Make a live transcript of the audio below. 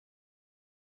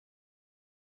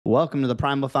Welcome to the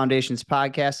Primal Foundations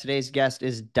Podcast. Today's guest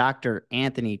is Dr.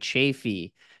 Anthony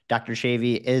Chafee. Dr.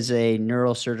 Chafee is a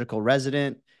neurosurgical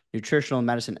resident, nutritional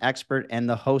medicine expert, and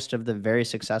the host of the very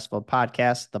successful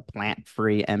podcast, The Plant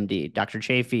Free MD. Dr.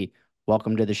 Chafee,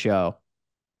 welcome to the show.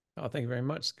 Oh, thank you very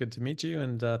much. It's good to meet you,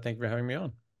 and thank you for having me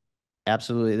on.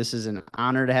 Absolutely. This is an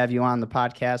honor to have you on the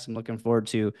podcast. I'm looking forward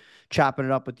to chopping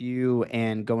it up with you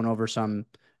and going over some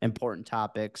important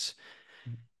topics.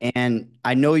 And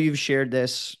I know you've shared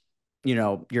this,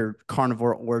 your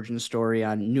carnivore origin story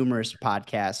on numerous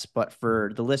podcasts, but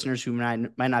for the listeners who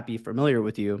might not be familiar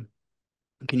with you,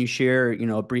 can you share,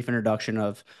 a brief introduction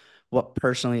of what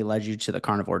personally led you to the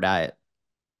carnivore diet?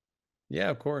 Yeah,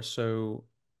 of course. So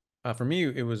for me,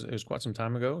 it was quite some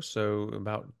time ago. So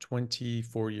about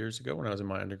 24 years ago, when I was in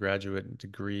my undergraduate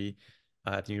degree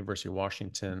at the University of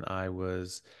Washington,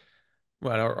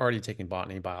 I'd already taken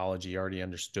botany, biology, already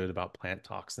understood about plant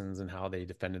toxins and how they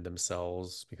defended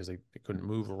themselves because they couldn't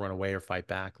move or run away or fight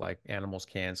back like animals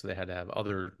can. So they had to have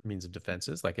other means of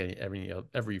defenses, like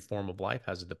every form of life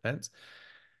has a defense.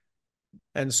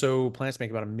 And so plants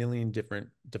make about 1 million different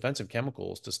defensive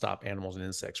chemicals to stop animals and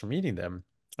insects from eating them.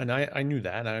 And I knew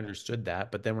that, I understood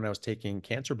that. But then when I was taking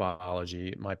cancer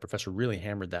biology, my professor really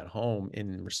hammered that home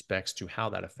in respects to how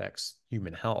that affects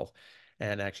human health,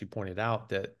 and actually pointed out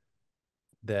that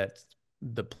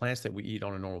the plants that we eat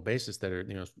on a normal basis that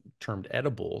are, termed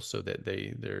edible, so that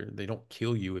they don't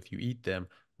kill you if you eat them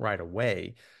right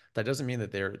away. That doesn't mean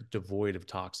that they're devoid of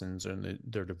toxins and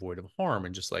they're devoid of harm.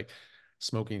 And just like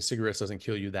smoking cigarettes doesn't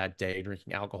kill you that day,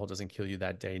 drinking alcohol doesn't kill you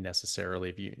that day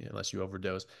necessarily unless you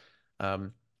overdose.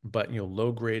 But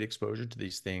low grade exposure to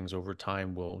these things over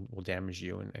time will damage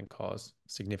you and cause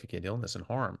significant illness and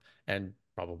harm, and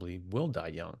probably will die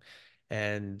young.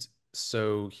 And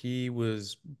so he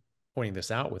was pointing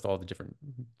this out with all the different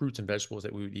fruits and vegetables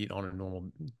that we would eat on a normal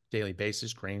daily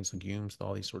basis, grains, legumes,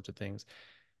 all these sorts of things.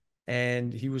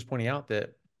 And he was pointing out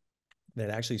that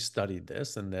actually studied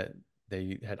this, and that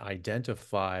they had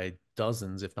identified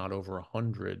dozens, if not over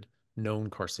 100, known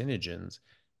carcinogens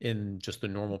in just the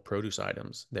normal produce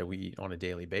items that we eat on a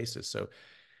daily basis. So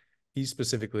he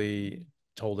specifically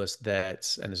told us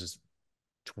that, and this is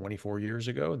 24 years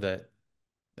ago, that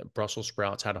Brussels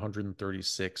sprouts had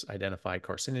 136 identified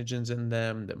carcinogens in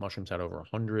them, that mushrooms had over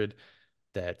 100,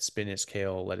 that spinach,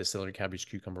 kale, lettuce, celery, cabbage,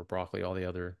 cucumber, broccoli, all the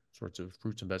other sorts of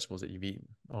fruits and vegetables that you've eaten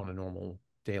on a normal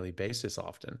daily basis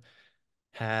often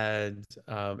had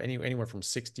anywhere from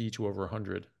 60 to over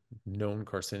 100 known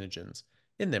carcinogens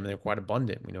in them. And they're quite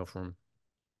abundant. We know from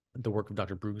the work of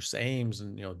Dr. Bruce Ames,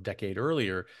 and a decade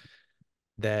earlier,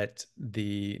 that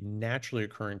the naturally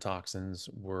occurring toxins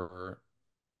were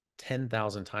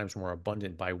 10,000 times more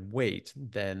abundant by weight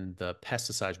than the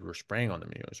pesticides we were spraying on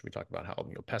them. So we talked about how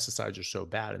pesticides are so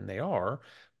bad, and they are,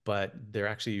 but they're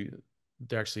actually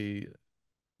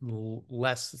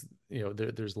less.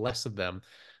 There's less of them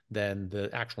than the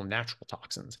actual natural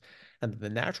toxins. And the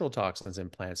natural toxins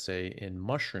in plants, say in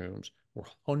mushrooms, were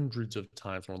hundreds of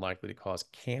times more likely to cause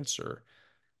cancer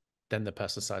than the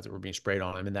pesticides that were being sprayed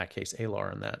on them. In that case,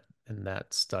 ALAR, in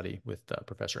that study with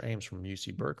Professor Ames from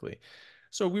UC Berkeley.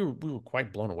 So we were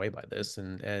quite blown away by this,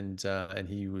 and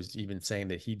he was even saying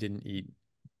that he didn't eat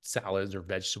salads or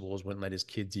vegetables, wouldn't let his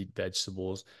kids eat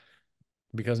vegetables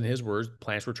because, in his words,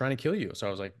 plants were trying to kill you. So I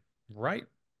was like, right,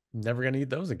 never gonna eat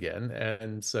those again.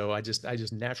 And so I just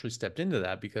naturally stepped into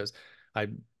that because I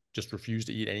just refused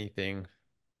to eat anything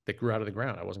that grew out of the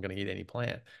ground. I wasn't gonna eat any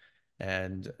plant.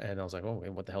 And I was like, oh,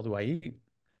 what the hell do I eat?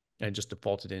 And just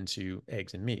defaulted into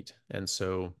eggs and meat. And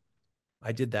so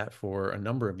I did that for a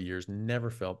number of years, never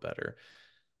felt better,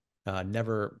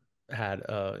 never had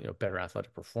better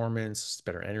athletic performance,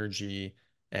 better energy,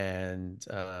 and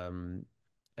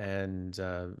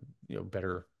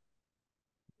better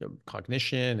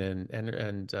cognition,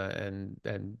 and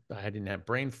I didn't have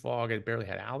brain fog. I barely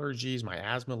had allergies. My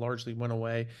asthma largely went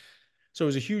away. So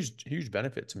it was a huge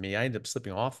benefit to me. I ended up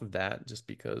slipping off of that just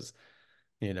because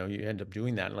you end up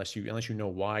doing that unless you know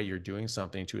why you're doing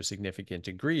something to a significant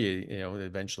degree.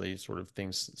 Eventually sort of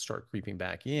things start creeping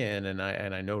back in, and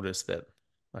I noticed that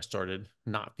I started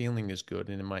not feeling as good.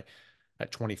 And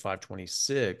at 25,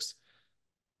 26,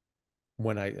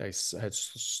 when I had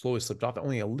slowly slipped off,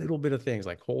 only a little bit of things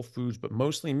like whole foods, but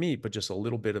mostly meat, but just a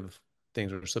little bit of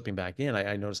things were slipping back in.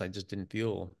 I noticed I just didn't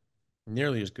feel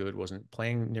nearly as good, wasn't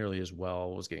playing nearly as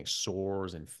well, was getting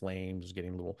sores and flames, was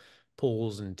getting little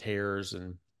pulls and tears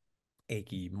and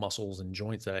achy muscles and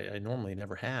joints that I normally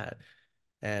never had.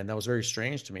 And that was very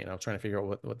strange to me. And I was trying to figure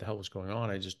out what the hell was going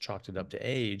on. I just chalked it up to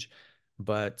age.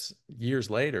 But years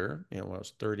later, when I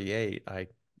was 38, I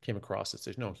came across it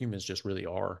says, no, humans just really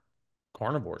are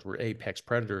carnivores. We're apex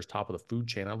predators, top of the food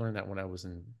chain. I learned that when I was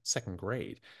in second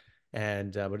grade.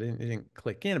 And but it didn't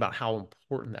click in about how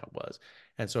important that was.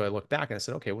 And so I looked back and I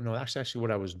said, okay, well, no, that's actually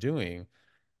what I was doing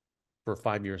for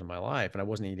 5 years of my life, and I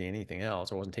wasn't eating anything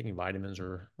else. I wasn't taking vitamins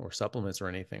or supplements or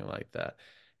anything like that.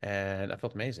 And I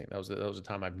felt amazing. That was a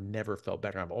time I've never felt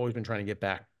better. I've always been trying to get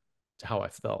back to how I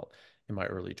felt in my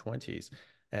early 20s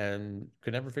and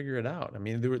could never figure it out. I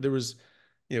mean, there was,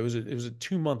 it was a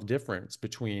 2 month difference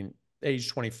between age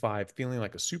 25 feeling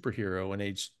like a superhero and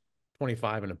age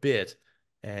 25 and a bit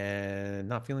and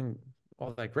not feeling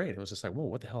all that great. It was just like, whoa,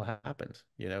 what the hell happened?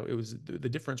 It was the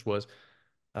difference was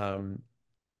um,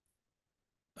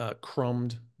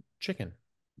 crumbed chicken.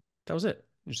 That was it.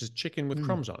 It was just chicken with Mm.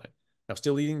 crumbs on it. I was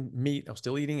still eating meat. I was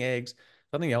still eating eggs.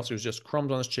 Nothing else. It was just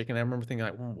crumbs on this chicken. I remember thinking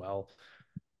like, well,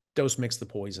 dose mix the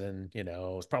poison.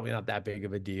 It's probably not that big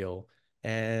of a deal.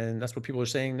 And that's what people are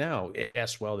saying now.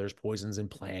 Yes, well, there's poisons in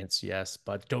plants. Yes,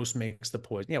 but dose mix the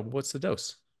poison. Yeah, what's the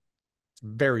dose? It's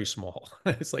very small.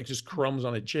 It's like just crumbs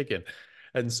on a chicken.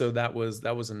 And so that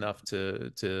was enough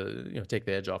to take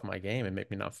the edge off my game and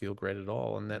make me not feel great at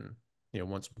all. And then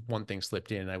once one thing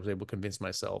slipped in, I was able to convince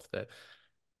myself that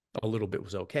a little bit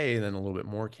was okay, and then a little bit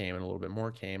more came, and a little bit more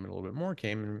came, and a little bit more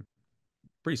came, and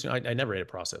pretty soon I never ate a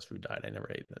processed food diet. I never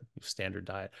ate the standard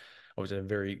diet. I was at a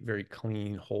very, very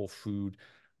clean, whole food,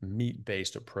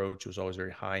 meat-based approach. It was always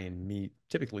very high in meat,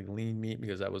 typically lean meat,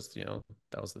 because that was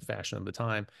the fashion of the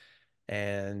time.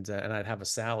 And I'd have a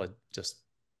salad just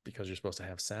because you're supposed to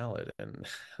have salad, and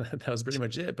that was pretty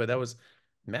much it. But that was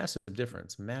massive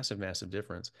difference, massive, massive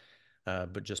difference.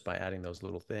 But just by adding those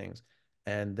little things.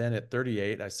 And then at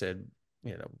 38, I said,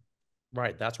 you know,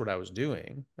 right, that's what I was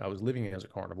doing. I was living as a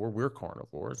carnivore. We're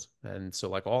carnivores. And so,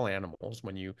 like all animals,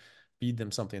 when you feed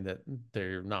them something that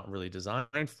they're not really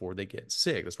designed for, they get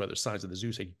sick. That's why there's signs of the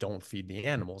zoo say don't feed the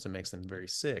animals. It makes them very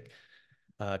sick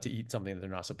to eat something that they're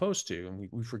not supposed to. And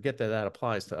we forget that that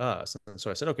applies to us. And so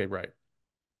I said, okay, right.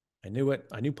 I knew it.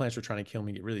 I knew plants were trying to kill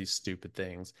me, get really stupid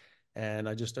things. And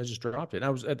I just dropped it. And I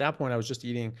was at that point, I was just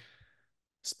eating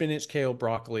spinach, kale,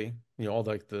 broccoli, all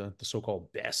like the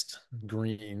so-called best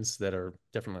greens that are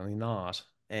definitely not,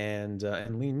 and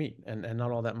lean meat and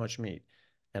not all that much meat.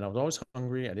 And I was always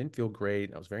hungry. I didn't feel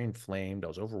great. I was very inflamed. I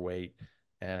was overweight,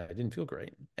 and I didn't feel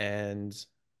great. And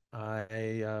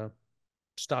I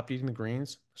stopped eating the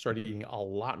greens, started eating a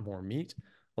lot more meat,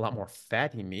 a lot more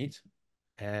fatty meat,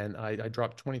 and I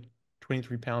dropped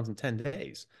 23 pounds in 10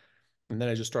 days. And then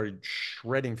I just started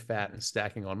shredding fat and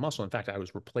stacking on muscle. In fact, I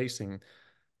was replacing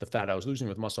the fat I was losing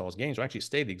with muscle I was gaining. So I actually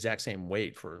stayed the exact same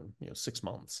weight for 6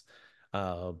 months.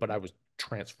 But I was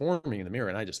transforming in the mirror,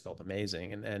 and I just felt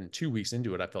amazing. And 2 weeks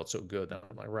into it, I felt so good that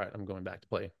I'm like, right, I'm going back to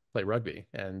play rugby.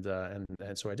 And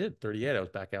so I did. 38, I was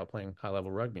back out playing high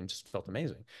level rugby and just felt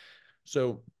amazing.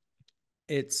 So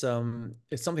it's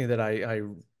something that I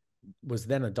was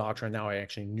then a doctor, and now I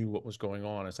actually knew what was going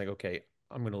on. It's like, okay,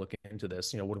 I'm going to look into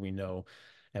this. What do we know,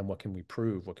 and what can we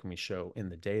prove? What can we show in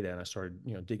the data? And I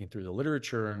started, digging through the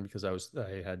literature, and because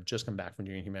I had just come back from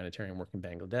doing humanitarian work in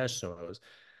Bangladesh, so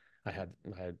I had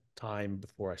time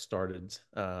before I started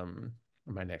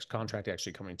my next contract,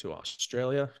 actually coming to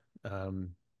Australia.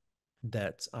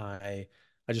 That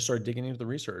I just started digging into the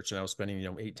research, and I was spending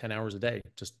 8-10 hours a day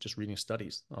just reading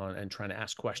studies on and trying to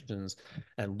ask questions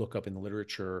and look up in the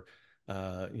literature.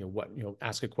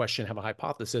 Ask a question, have a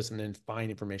hypothesis, and then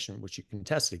find information which you can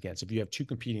test it against. If you have two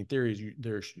competing theories,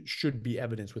 there should be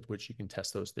evidence with which you can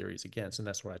test those theories against, and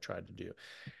that's what I tried to do.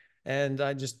 And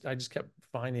I just kept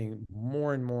finding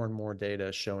more and more and more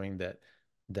data showing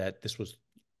that this was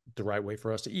the right way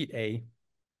for us to eat.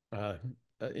 Uh,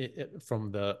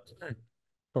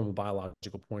 from a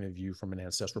biological point of view, from an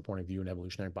ancestral point of view, an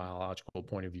evolutionary biological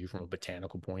point of view, from a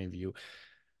botanical point of view,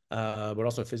 but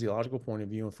also a physiological point of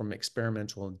view, and from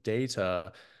experimental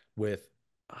data with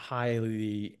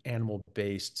highly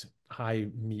animal-based, high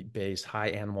meat-based, high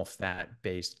animal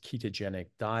fat-based ketogenic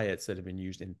diets that have been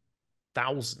used in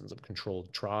thousands of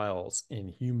controlled trials in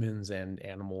humans and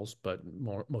animals, but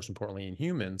most importantly in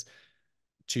humans,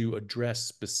 to address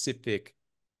specific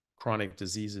chronic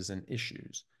diseases and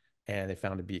issues. And they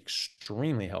found to be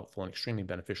extremely helpful and extremely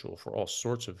beneficial for all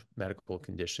sorts of medical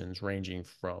conditions, ranging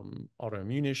from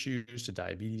autoimmune issues to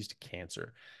diabetes to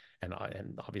cancer, and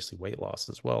obviously weight loss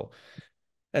as well.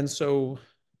 And so,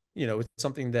 it's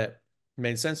something that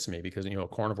made sense to me because, a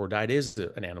carnivore diet is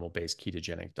an animal-based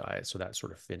ketogenic diet. So that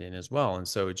sort of fit in as well. And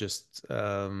so I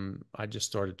just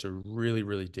started to really,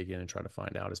 really dig in and try to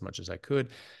find out as much as I could.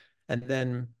 And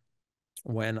then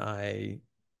when I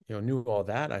knew all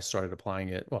that, I started applying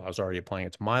it. Well, I was already applying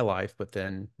it to my life, but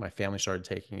then my family started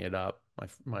taking it up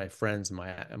my friends and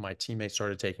my teammates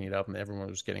started taking it up, and everyone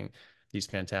was getting these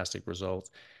fantastic results.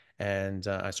 And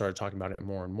I started talking about it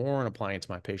more and more and applying it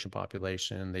to my patient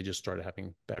population. They just started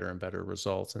having better and better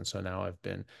results. And so now I've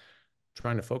been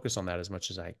trying to focus on that as much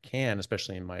as I can,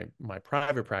 especially in my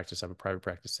private practice. I have a private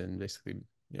practice in basically,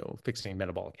 fixing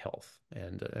metabolic health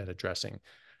and addressing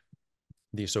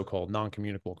these so-called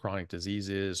non-communicable chronic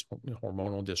diseases,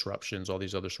 hormonal disruptions, all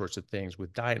these other sorts of things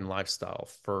with diet and lifestyle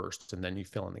first, and then you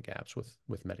fill in the gaps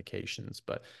with medications.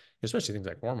 But especially things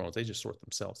like hormones, they just sort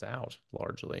themselves out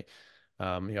largely. I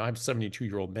have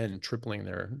 72-year-old men tripling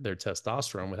their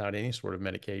testosterone without any sort of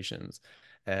medications,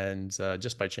 and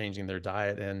just by changing their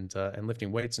diet and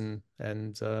lifting weights and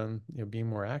being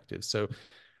more active. So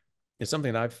it's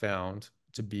something that I've found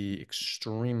to be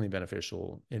extremely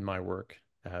beneficial in my work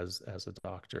as a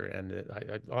doctor. And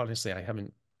I honestly, I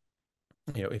haven't,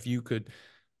 if you could,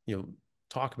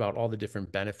 talk about all the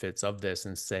different benefits of this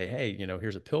and say, hey,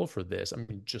 here's a pill for this. I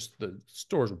mean, just the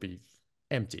stores would be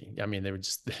empty. I mean,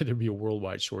 there'd be a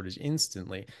worldwide shortage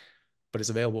instantly, but it's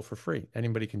available for free.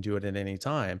 Anybody can do it at any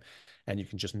time, and you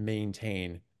can just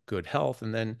maintain good health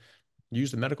and then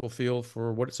use the medical field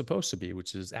for what it's supposed to be,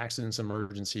 which is accidents,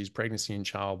 emergencies, pregnancy and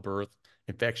childbirth,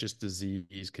 infectious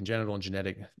disease, congenital and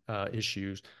genetic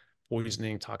issues,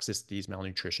 poisoning, toxicities,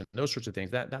 malnutrition, those sorts of things.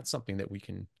 That's something that we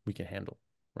can handle,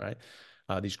 right?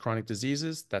 These chronic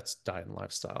diseases, that's diet and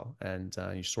lifestyle, and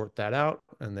you sort that out,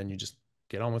 and then you just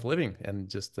get on with living, and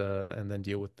just and then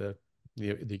deal with the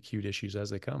acute issues as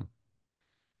they come.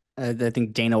 I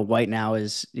think Dana White now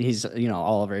he's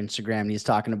all over Instagram, and he's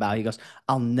talking about, he goes,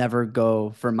 I'll never go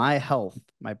for my health,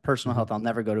 my personal Mm-hmm. health. I'll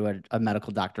never go to a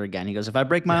medical doctor again. He goes, if I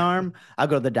break my Yeah. arm, I'll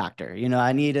go to the doctor.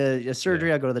 I need a Yeah.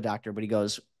 surgery, I'll go to the doctor. But he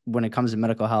goes, when it comes to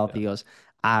medical health, Yeah. he goes,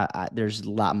 there's a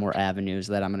lot more avenues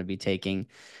that I'm going to be taking.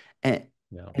 And,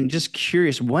 Yeah. and just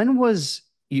curious, when was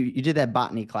you did that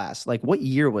botany class? Like what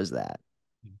year was that?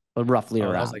 Roughly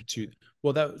Oh, that was like around. two.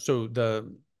 Well, that so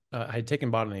the I had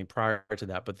taken botany prior to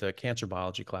that, but the cancer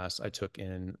biology class I took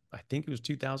in, I think it was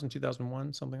 2000,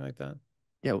 2001, something like that.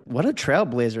 Yeah, what a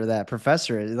trailblazer that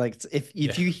professor is. Like if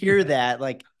Yeah. you hear that,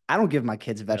 like I don't give my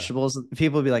kids Yeah. vegetables,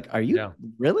 people will be like, "Are you Yeah.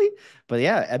 really?" But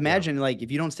yeah, Yeah. imagine like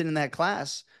if you don't sit in that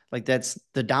class, like that's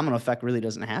the domino effect really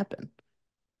doesn't happen.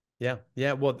 Yeah.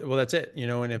 Yeah. Well, that's it.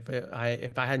 And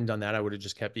if I hadn't done that, I would have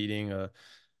just kept eating a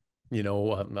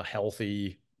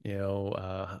healthy,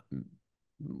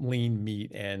 lean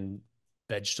meat and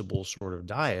vegetable sort of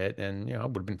diet, and I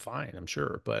would have been fine, I'm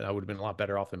sure, but I would have been a lot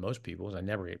better off than most people, because I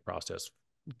never ate processed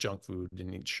junk food,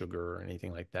 didn't eat sugar or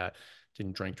anything like that,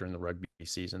 didn't drink during the rugby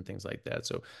season, things like that.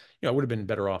 So I would have been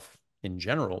better off in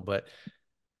general, but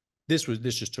this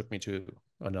just took me to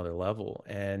another level.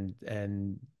 And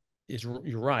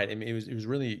you're right. I mean,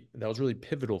 that was really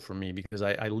pivotal for me, because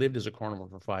I lived as a carnivore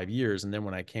for 5 years, and then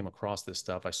when I came across this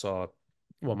stuff, I saw,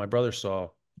 well, my brother saw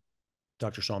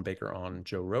Dr. Sean Baker on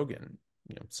Joe Rogan,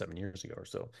 7 years ago or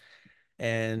so,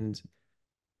 and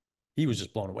he was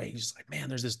just blown away. He's like, man,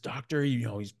 there's this doctor,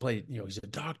 he's a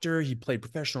doctor. He played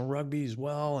professional rugby as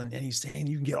well. And he's saying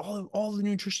you can get all the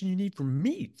nutrition you need from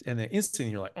meat. And then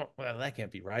instantly you're like, oh, well, that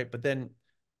can't be right. But then,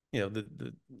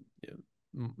 the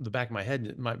back of my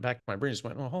head, back of my brain just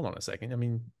went, well, hold on a second. I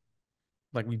mean,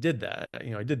 like we did that,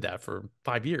 I did that for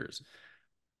 5 years,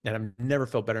 and I've never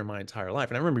felt better in my entire life.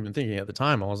 And I remember even thinking at the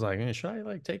time, I was like, should I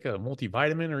like take a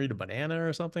multivitamin or eat a banana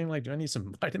or something? Like, do I need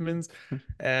some vitamins?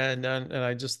 And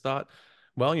I just thought,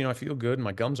 well, I feel good and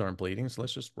my gums aren't bleeding, so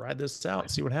let's just ride this out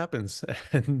and see what happens.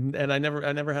 And I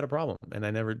never had a problem, and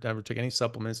I never took any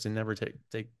supplements, didn't never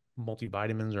take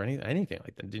multivitamins or anything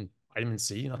like that. Didn't vitamin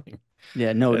C, nothing.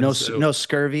 Yeah, no, And no, so no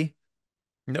scurvy.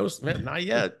 no, not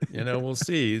yet. We'll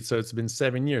see. So it's been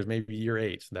 7 years, maybe year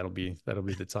eight. That'll be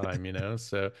the time.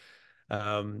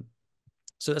 Um,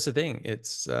 so that's the thing.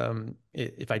 It's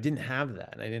if I didn't have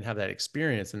that, and I didn't have that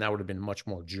experience, then that would have been much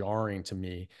more jarring to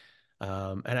me.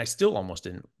 And I still almost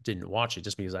didn't watch it,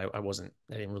 just because I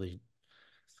didn't really,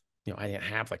 I didn't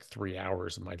have like 3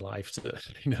 hours of my life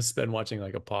to, spend watching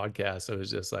like a podcast. So it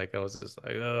was just like, I was just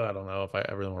like, oh, I don't know if I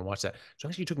ever really want to watch that. So it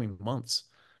actually took me months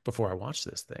before I watched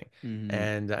this thing. Mhm.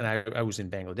 And I was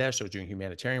in Bangladesh. I was doing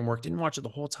humanitarian work, didn't watch it the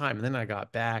whole time. And then I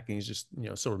got back, and he's just,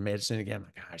 sort of medicine again. I'm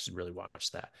like, I should really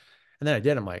watch that. And then I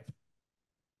did. I'm like,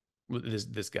 well,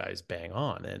 this guy's bang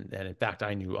on. And in fact,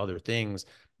 I knew other things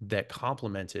that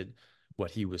complemented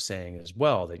what he was saying as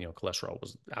well, that cholesterol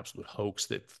was absolute hoax,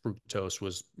 that fructose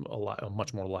was a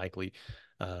much more likely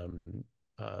um,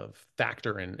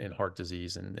 factor in heart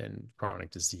disease and chronic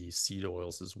disease, seed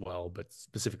oils as well, but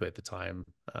specifically at the time,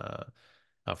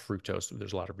 fructose.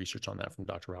 There's a lot of research on that from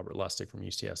Dr. Robert Lustig from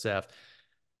UCSF,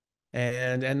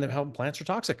 and how plants are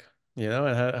toxic.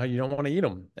 and how you don't want to eat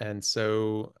them. And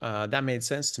so that made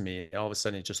sense to me. All of a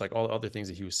sudden, it's just like all the other things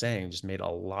that he was saying just made a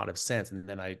lot of sense. And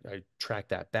then I tracked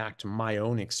that back to my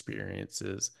own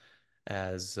experiences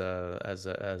as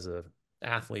a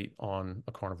athlete on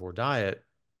a carnivore diet,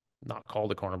 not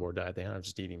called a carnivore diet then. I was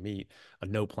just eating meat, a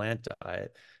no plant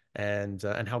diet, and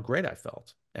how great I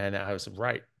felt. And I was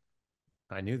right.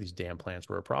 I knew these damn plants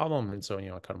were a problem, and so I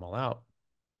cut them all out.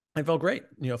 I felt great.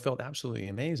 Felt absolutely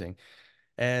amazing.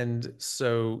 And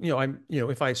so,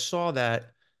 if I saw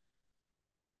that,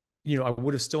 I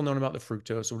would have still known about the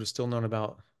fructose. I would have still known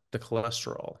about the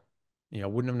cholesterol. I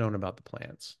wouldn't have known about the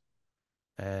plants.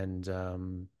 And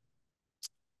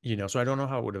so I don't know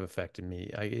how it would have affected me.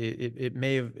 It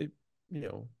may have,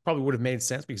 probably would have made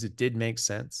sense because it did make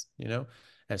sense,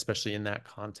 especially in that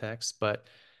context. But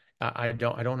I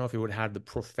don't know if it would have had the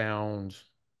profound,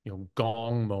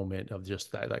 gong moment of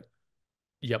just that, like,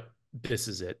 yep, this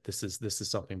is it. This is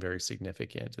something very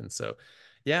significant. And so,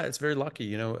 yeah, it's very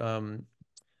lucky.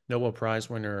 Nobel Prize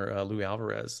winner Louis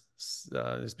Alvarez.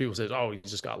 People say, "Oh, he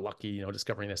just got lucky,"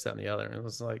 discovering this, that, and the other. And it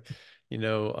was like,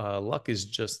 luck is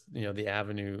just the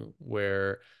avenue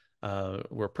where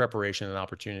preparation and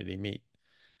opportunity meet.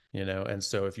 And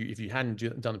so if you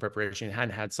hadn't done the preparation, you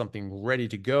hadn't had something ready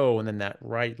to go, and then that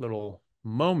right little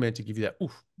moment to give you that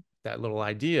oof, that little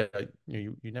idea,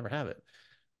 you never have it.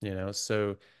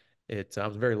 So I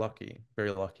was very lucky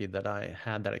that I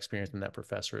had that experience and that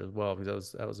professor as well,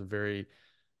 because that was a very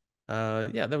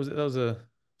that was a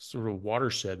sort of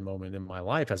watershed moment in my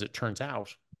life, as it turns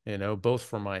out, both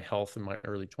for my health in my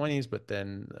early 20s, but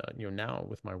then now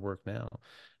with my work now.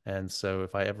 And so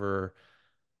if I ever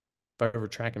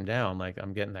track him down, like,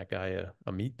 I'm getting that guy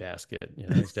a meat basket.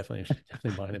 He's definitely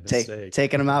definitely buying him a steak.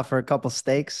 Taking them out for a couple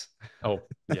steaks. Oh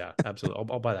yeah, absolutely.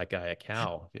 I'll buy that guy a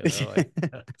cow. Like.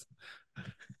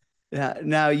 Yeah.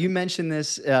 Now you mentioned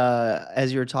this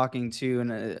as you were talking to,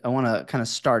 and I want to kind of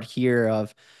start here.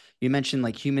 You mentioned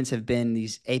like humans have been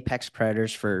these apex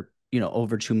predators for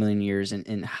over 2 million years,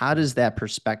 and how does that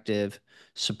perspective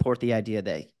support the idea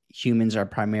that humans are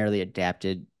primarily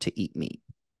adapted to eat meat?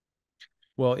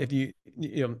 Well, if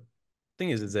thing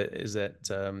is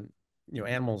that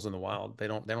animals in the wild, they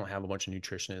don't have a bunch of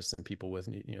nutritionists and people with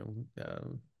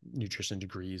nutrition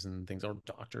degrees and things, or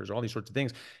doctors, or all these sorts of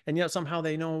things, and yet somehow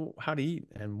they know how to eat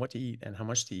and what to eat and how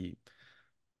much to eat.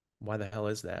 Why the hell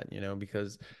is that?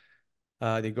 Because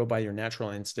they go by your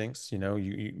natural instincts.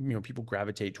 People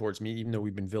gravitate towards meat, even though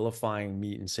we've been vilifying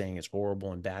meat and saying it's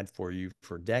horrible and bad for you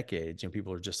for decades.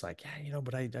 People are just like, yeah,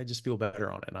 but I just feel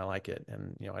better on it and I like it,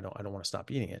 and I don't want to stop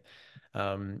eating it.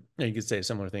 You could say a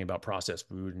similar thing about processed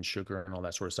food and sugar and all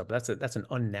that sort of stuff, but that's an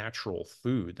unnatural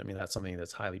food. I mean, that's something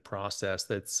that's highly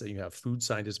processed. You have food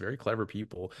scientists, very clever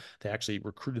people. They actually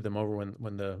recruited them over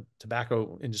when the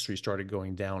tobacco industry started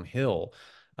going downhill.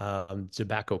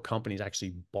 Tobacco companies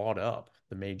actually bought up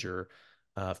the major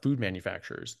food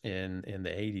manufacturers in the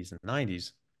 80s and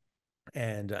 90s,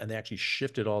 and they actually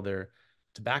shifted all their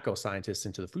tobacco scientists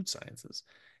into the food sciences.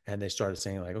 And they started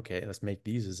saying, like, okay, let's make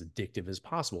these as addictive as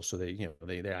possible. So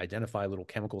they identify little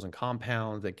chemicals and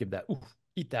compounds that give that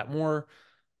eat that more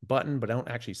button, but don't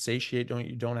actually satiate,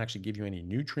 don't actually give you any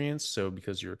nutrients. So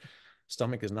because your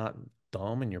stomach is not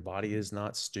dumb and your body is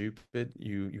not stupid,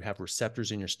 you have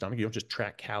receptors in your stomach. You don't just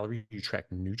track calories, you track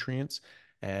nutrients.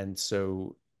 And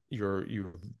so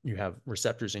you have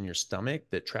receptors in your stomach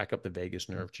that track up the vagus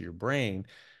nerve to your brain,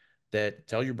 that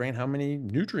tell your brain how many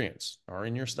nutrients are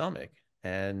in your stomach.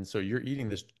 And so you're eating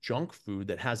this junk food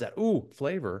that has that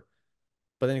flavor,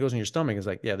 but then it goes in your stomach. It's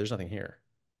like, yeah, there's nothing here.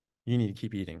 You need to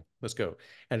keep eating. Let's go.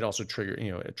 And it also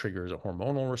it triggers a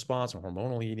hormonal response and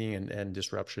hormonal eating and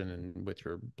disruption, and with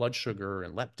your blood sugar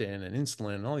and leptin and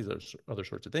insulin and all these other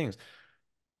sorts of things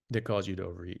that cause you to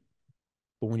overeat.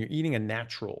 But when you're eating your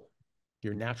natural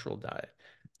diet,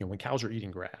 when cows are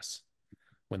eating grass,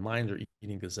 when lions are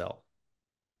eating gazelle,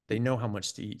 they know how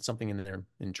much to eat. Something in there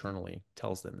internally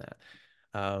tells them that.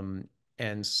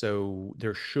 And so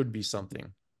there should be something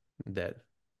that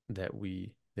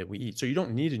we eat. So you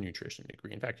don't need a nutrition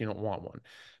degree. In fact, you don't want one,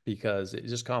 because it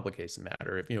just complicates the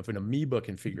matter. If an amoeba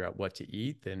can figure out what to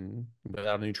eat, then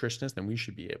without a nutritionist, then we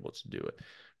should be able to do it,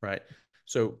 right?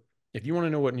 So if you want to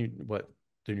know what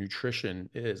the nutrition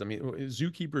is, I mean,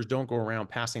 zookeepers don't go around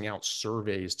passing out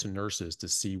surveys to nurses to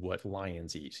see what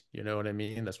lions eat. You know what I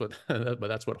mean? But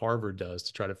that's what Harvard does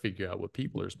to try to figure out what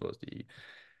people are supposed to eat.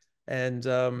 And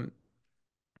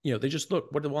they just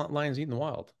look, what do lions eat in the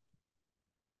wild?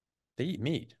 They eat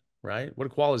meat, right? What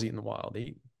do koalas eat in the wild? They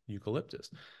eat eucalyptus,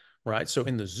 right? So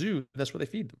in the zoo, that's what they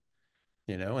feed them,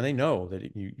 and they know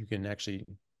that you can actually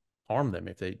harm them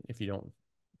if you don't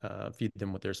feed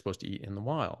them what they're supposed to eat in the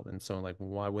wild. And so, like,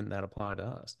 why wouldn't that apply to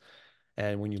us?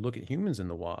 And when you look at humans in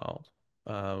the wild,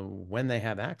 when they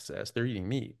have access, they're eating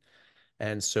meat.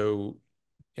 And so,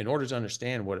 in order to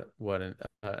understand what an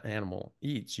animal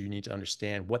eats, you need to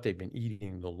understand what they've been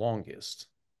eating the longest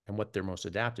and what they're most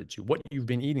adapted to. What you've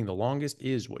been eating the longest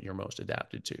is what you're most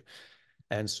adapted to.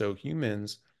 And so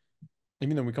humans,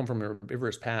 even though we come from a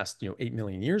herbivorous past, 8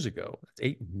 million years ago, that's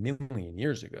 8 million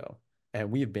years ago, and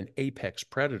we have been apex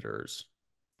predators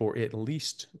for at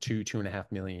least 2.5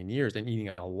 million years and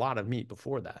eating a lot of meat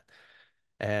before that.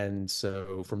 And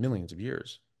so for millions of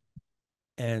years.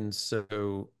 And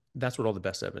so that's what all the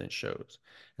best evidence shows.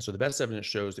 And so the best evidence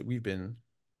shows that we've been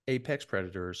apex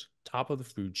predators, top of the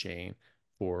food chain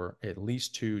for at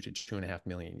least 2 to 2.5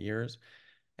 million years.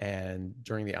 And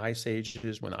during the ice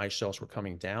ages, when the ice shelves were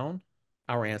coming down,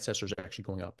 our ancestors are actually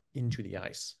going up into the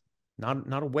ice,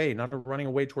 not away, not running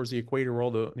away towards the equator where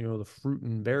all the fruit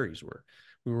and berries were.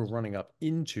 We were running up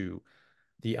into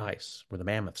the ice where the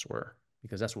mammoths were,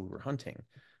 because that's what we were hunting,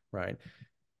 right?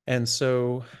 And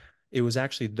so it was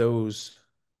actually those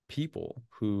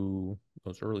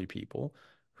early people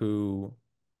who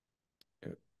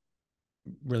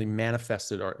really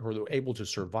manifested or were able to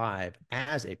survive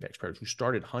as apex predators, who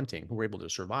started hunting, who were able to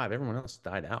survive. Everyone else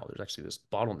died out. There's actually this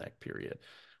bottleneck period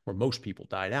where most people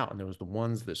died out. And there was the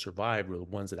ones that survived were the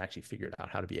ones that actually figured out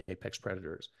how to be apex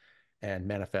predators and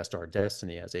manifest our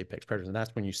destiny as apex predators. And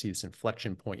that's when you see this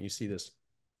inflection point. You see this,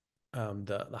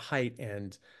 the height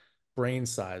and brain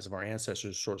size of our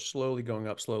ancestors sort of slowly going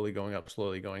up, slowly going up,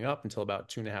 slowly going up until about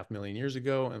 2.5 million years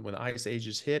ago. And when the ice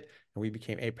ages hit and we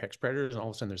became apex predators, and all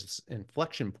of a sudden there's this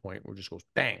inflection point where it just goes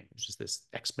bang. It's just this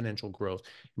exponential growth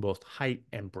in both height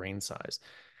and brain size.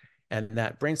 And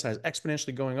that brain size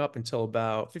exponentially going up until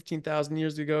about 15,000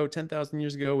 years ago, 10,000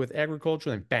 years ago with agriculture,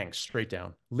 then bang, straight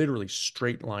down, literally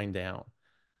straight line down.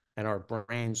 And our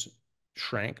brains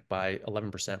shrank by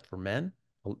 11% for men,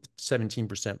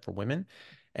 17% for women,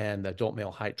 and the adult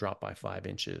male height dropped by 5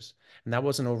 inches. And that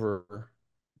wasn't over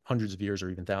hundreds of years or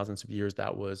even thousands of years.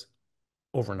 That was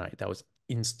overnight. That was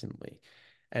instantly.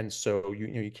 And so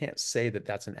you can't say that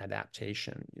that's an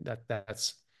adaptation.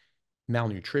 That's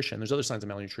malnutrition. There's other signs of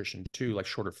malnutrition too, like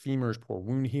shorter femurs, poor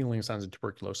wound healing, signs of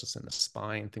tuberculosis in the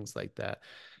spine, things like that.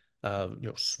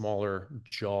 Smaller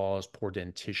jaws, poor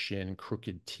dentition,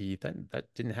 crooked teeth.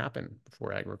 That didn't happen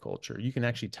before agriculture. You can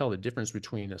actually tell the difference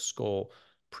between a skull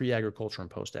pre-agriculture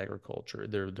and post-agriculture.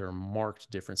 There are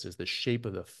marked differences. The shape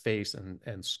of the face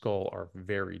and skull are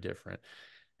very different.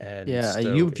 And Yeah,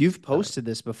 so you've posted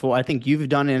this before. I think you've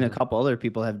done it, and a mhm, couple other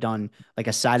people have done like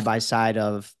a side by side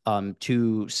of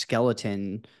two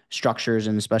skeleton structures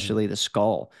and mhm, especially the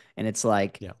skull. And it's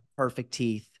like yeah, perfect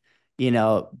teeth,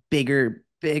 bigger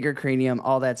cranium,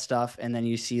 all that stuff. And then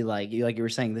you see like you were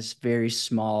saying, this very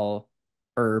small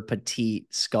or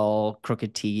petite skull,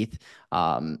 crooked teeth.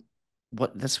 Um,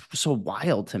 that's so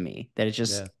wild to me that it's yeah.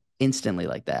 just instantly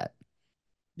like that.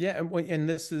 Yeah, and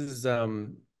this is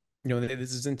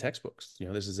this is in textbooks.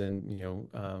 This is in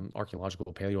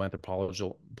archaeological,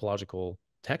 paleoanthropological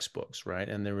textbooks, right?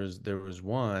 And there was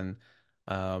one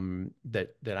that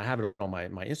I have it on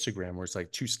my Instagram where it's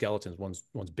like two skeletons,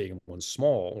 one's big and one's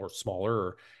small or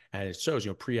smaller, and it shows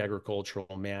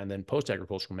pre-agricultural man, then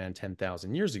post-agricultural man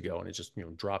 10,000 years ago, and it just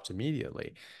drops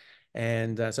immediately.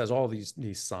 And so it has all these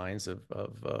signs of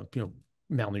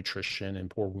malnutrition and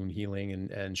poor wound healing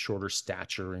and shorter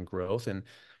stature and growth. And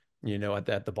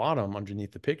at the bottom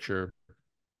underneath the picture,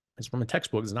 it's from a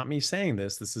textbook. It's not me saying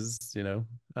this. This is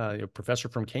a professor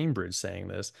from Cambridge saying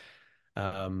this.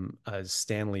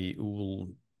 Stanley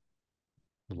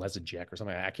Lezajek or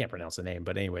something. I can't pronounce the name,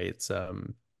 but anyway, it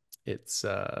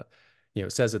says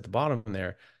at the bottom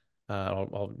there.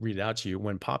 I'll read it out to you.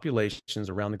 When populations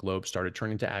around the globe started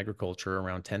turning to agriculture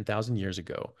around 10,000 years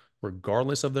ago,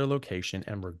 regardless of their location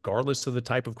and regardless of the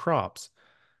type of crops,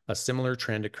 a similar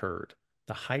trend occurred.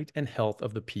 The height and health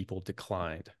of the people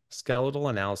declined. Skeletal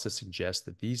analysis suggests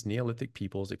that these Neolithic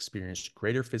peoples experienced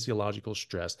greater physiological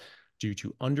stress due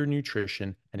to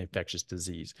undernutrition and infectious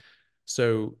disease.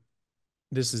 So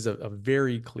this is a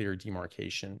very clear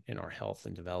demarcation in our health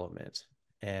and development.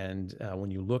 And when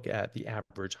you look at the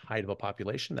average height of a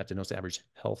population, that denotes the average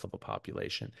health of a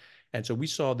population. And so we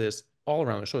saw this all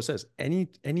around. So it says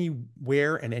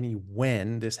anywhere and any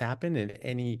when this happened in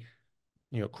any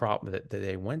crop that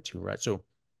they went to, right? So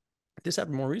this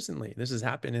happened more recently. This has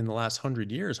happened in the last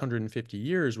 100 years, 150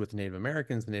 years with the Native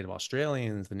Americans, the Native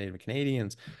Australians, the Native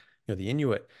Canadians, the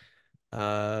Inuit.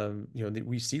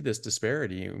 We see this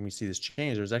disparity and we see this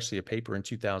change. There was actually a paper in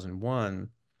 2001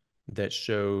 that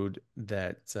showed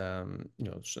that some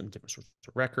different sorts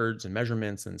of records and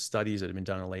measurements and studies that had been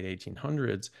done in the late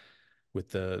 1800s with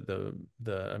the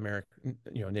American,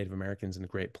 Native Americans in the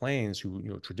Great Plains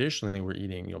who, traditionally were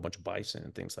eating, a bunch of bison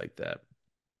and things like that.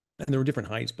 And there were different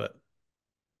heights, but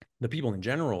the people in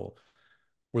general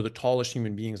were the tallest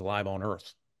human beings alive on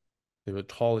Earth. They were the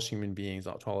tallest human beings,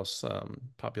 the tallest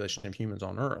population of humans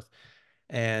on Earth.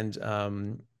 And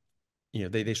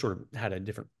they sort of had a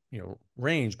different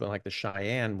range, but like the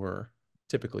Cheyenne were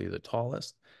typically the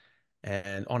tallest,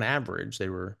 and on average they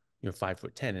were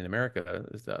 5'10". In America,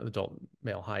 the adult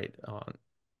male height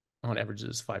on average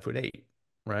is 5'8",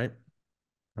 right?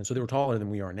 And so they were taller than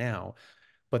we are now.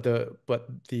 But the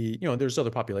there's other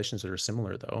populations that are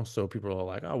similar though. So people are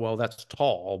like, oh well, that's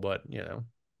tall, but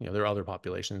there are other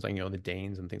populations like the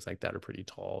Danes and things like that are pretty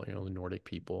tall. The Nordic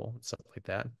people, stuff like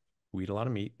that, who eat a lot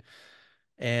of meat.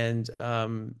 And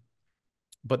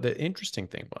but the interesting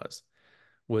thing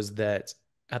was that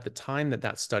at the time that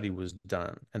that study was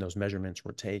done and those measurements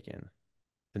were taken,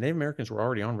 the Native Americans were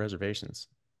already on reservations.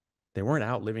 They weren't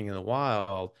out living in the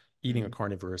wild eating a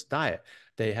carnivorous diet.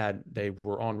 They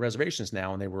were on reservations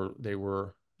now, and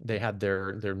they had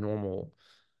their normal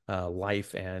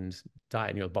life and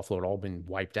diet. The buffalo had all been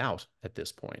wiped out at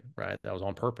this point, right? That was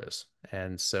on purpose,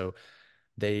 and so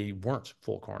they weren't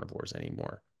full carnivores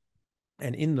anymore.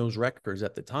 And in those records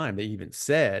at the time, they even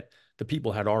said the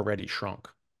people had already shrunk,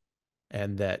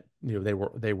 and that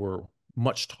they were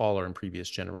much taller in previous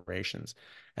generations,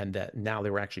 and that now they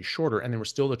were actually shorter, and they were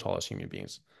still the tallest human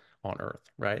beings on Earth,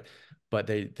 right? But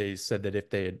they said that if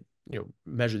they had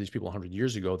measured these people 100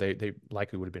 years ago, they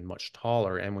likely would have been much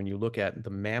taller. And when you look at the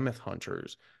mammoth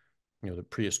hunters, the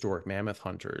prehistoric mammoth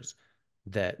hunters,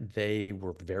 that they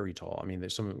were very tall. I mean,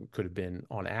 some could have been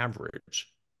on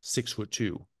average 6'2"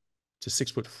 to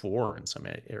 6'4" in some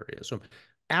areas. So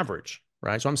average,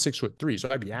 right? So I'm 6'3", so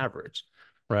I'd be average,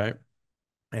 right?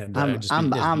 And I'm just I'm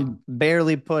be, just be, I'm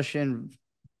barely pushing.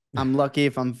 I'm lucky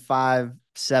if I'm 5'7"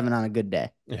 on a good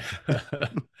day.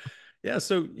 yeah.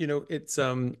 So it's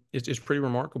pretty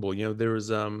remarkable.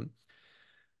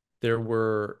 There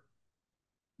were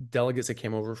delegates that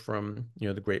came over from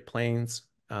the Great Plains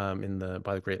by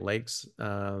the Great Lakes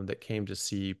that came to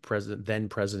see then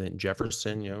President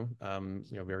Jefferson.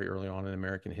 Very early on in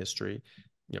American history,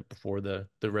 before the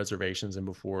reservations and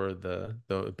before the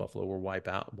buffalo were wiped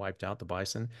out the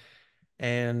bison,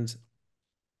 and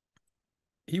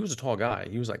he was a tall guy.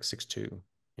 He was like 6'2",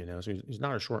 so he's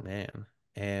not a short man,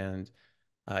 and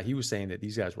he was saying that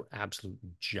these guys were absolute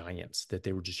giants, that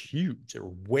they were just huge. They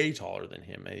were way taller than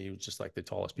him. And he was just like the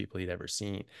tallest people he'd ever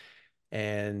seen.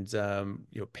 And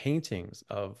paintings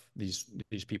of these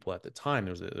people at the time.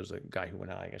 There was a guy who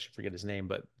went out. I should forget his name,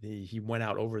 but he went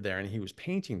out over there and he was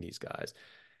painting these guys.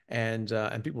 And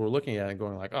people were looking at it and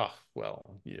going like, oh,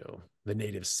 well, the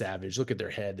native savage. Look at their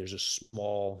head. There's a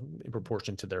small in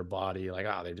proportion to their body. Like,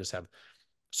 they just have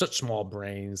such small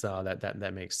brains.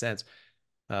 That makes sense.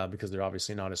 Because they're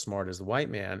obviously not as smart as the white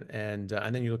man. And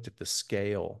then you looked at the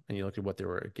scale and you looked at what they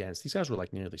were against. These guys were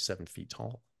like nearly 7 feet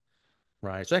tall,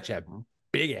 right? So they actually had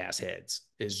big ass heads.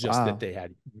 It's just that Wow. they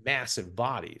had massive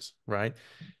bodies, right?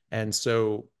 And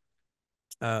so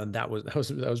that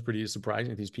was pretty surprising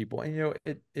to these people. And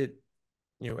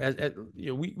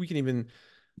we can even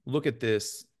look at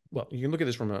this. Well, you can look at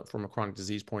this from a chronic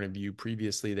disease point of view.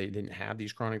 Previously, they didn't have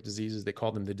these chronic diseases. They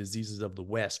called them the diseases of the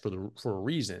West for a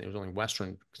reason. It was only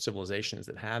Western civilizations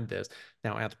that had this.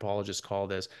 Now anthropologists call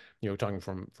this, talking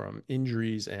from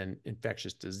injuries and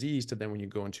infectious disease to then when you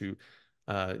go into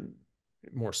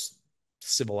more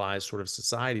civilized sort of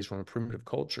societies from primitive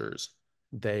cultures,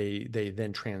 they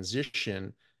then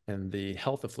transition and the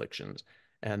health afflictions,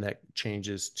 and that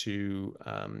changes to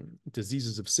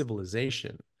diseases of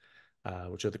civilization,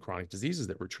 which are the chronic diseases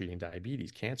that we're treating: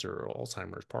 diabetes, cancer,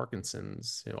 Alzheimer's,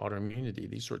 Parkinson's, autoimmunity,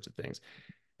 these sorts of things.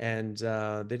 And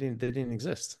they didn't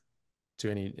exist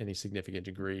to any significant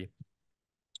degree,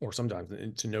 or sometimes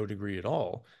to no degree at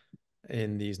all,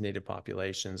 in these native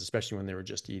populations, especially when they were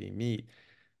just eating meat.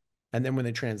 And then when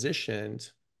they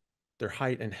transitioned, their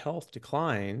height and health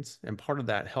declined, and part of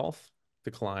that health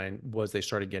decline was they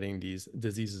started getting these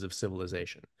diseases of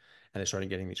civilization, and they started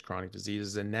getting these chronic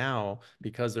diseases. And now,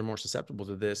 because they're more susceptible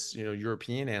to this,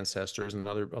 European ancestors and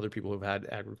other people who've had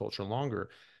agriculture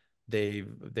longer, they've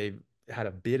had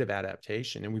a bit of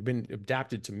adaptation, and we've been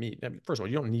adapted to meat. I mean, first of all,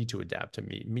 you don't need to adapt to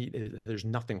meat. There's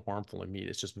nothing harmful in meat.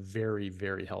 It's just very,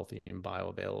 very healthy and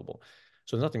bioavailable.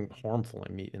 So there's nothing harmful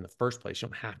in meat in the first place. You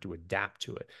don't have to adapt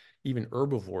to it. Even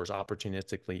herbivores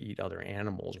opportunistically eat other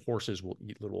animals. Horses will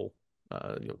eat little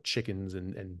chickens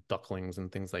and ducklings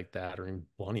and things like that, or even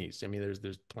bunnies. I mean,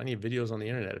 there's plenty of videos on the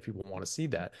internet if people want to see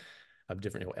that, of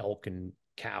different, elk and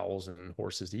cows and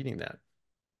horses eating that,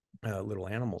 little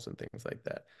animals and things like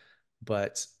that.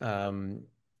 But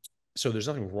so there's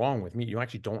nothing wrong with meat. You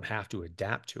actually don't have to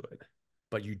adapt to it,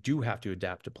 but you do have to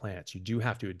adapt to plants. You do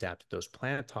have to adapt to those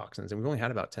plant toxins. And we've only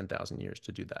had about 10,000 years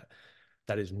to do that.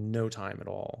 That is no time at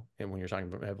all. And when you're talking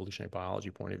about evolutionary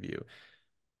biology point of view,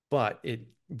 but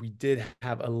we did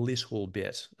have a little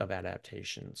bit of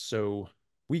adaptation. So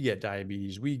we get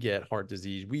diabetes, we get heart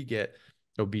disease, we get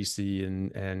obesity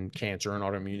and cancer and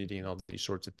autoimmunity and all these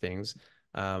sorts of things.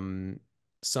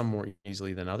 Some more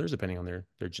easily than others, depending on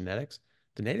their genetics.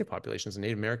 The native populations, the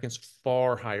Native Americans,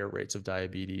 far higher rates of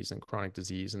diabetes and chronic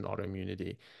disease and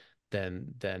autoimmunity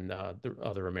than the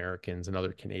other Americans and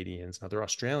other Canadians and other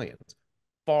Australians.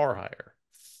 Far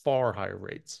higher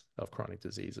rates of chronic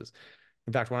diseases.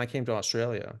 In fact, when I came to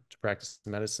Australia to practice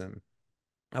medicine,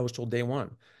 I was told day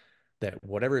one that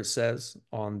whatever it says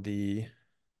on the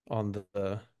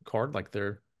card, like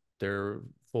their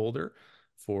folder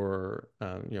for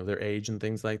their age and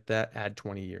things like that, add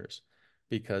 20 years,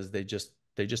 because they just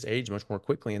age much more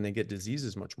quickly and they get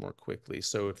diseases much more quickly.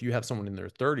 So if you have someone in their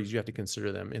 30s, you have to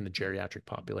consider them in the geriatric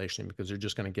population, because they're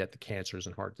just going to get the cancers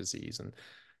and heart disease and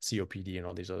COPD and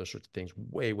all these other sorts of things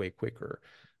way quicker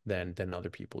than other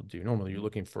people do. Normally you're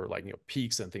looking for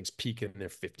peaks, and things peak in their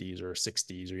 50s or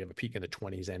 60s, or you have a peak in the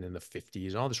 20s and in the 50s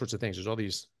and all these sorts of things. There's all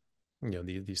these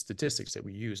these statistics that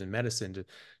we use in medicine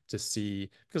to see,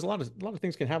 because a lot of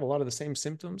things can have a lot of the same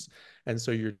symptoms, and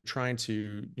so you're trying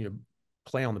to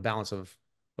play on the balance of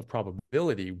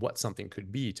probability what something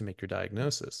could be to make your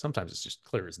diagnosis. Sometimes it's just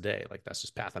clear as day, like that's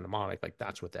just pathognomonic, like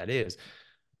that's what that is,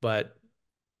 but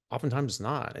oftentimes it's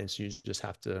not, and so you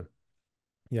have to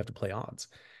play odds.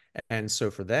 And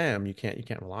so for them, you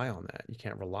can't rely on that. You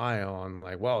can't rely on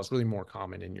like, well, it's really more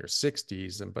common in your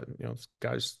 60s, and but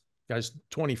guys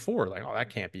 24, like, oh, that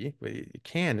can't be. But it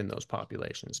can in those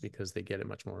populations, because they get it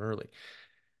much more early.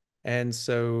 And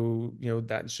so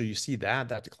so you see that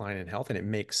decline in health, and it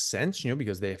makes sense,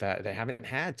 because they haven't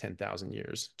had 10,000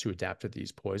 years to adapt to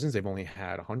these poisons. They've only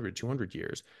had 100, 200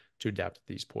 years to adapt to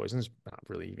these poisons, not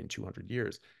really even 200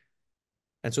 years.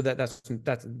 And so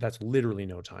that's literally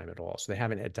no time at all. So they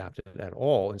haven't adapted at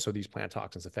all. And so these plant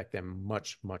toxins affect them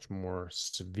much more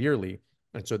severely.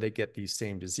 And so they get these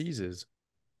same diseases,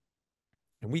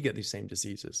 and we get these same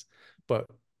diseases, but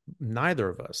neither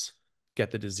of us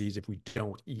get the disease if we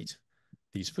don't eat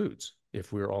these foods.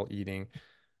 If we're all eating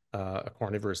a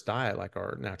carnivorous diet, like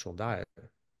our natural diet,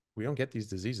 we don't get these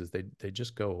diseases. They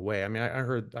just go away. I mean, I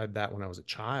heard that when I was a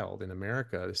child in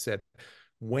America. They said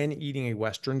when eating a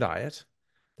Western diet,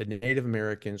 the Native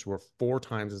Americans were 4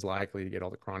 times as likely to get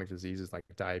all the chronic diseases like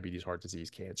diabetes, heart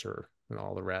disease, cancer, and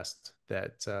all the rest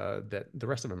that the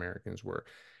rest of Americans were.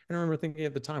 And I remember thinking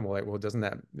at the time, well, doesn't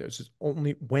that, it's just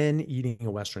only when eating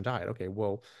a Western diet? Okay,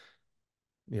 well,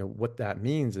 what that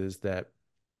means is that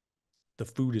the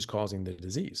food is causing the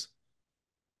disease,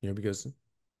 because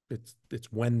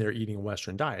it's when they're eating a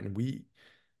Western diet, and we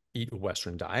eat a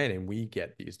Western diet and we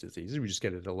get these diseases. We just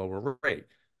get it at a lower rate.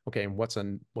 Okay, and what's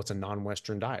a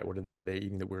non-Western diet? What are they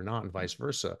eating that we're not, and vice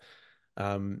versa?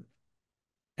 And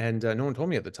no one told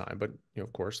me at the time, but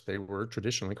of course, they were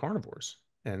traditionally carnivores,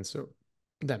 and so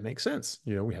that makes sense.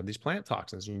 We have these plant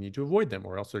toxins. You need to avoid them,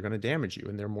 or else they're going to damage you,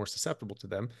 and they're more susceptible to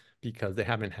them because they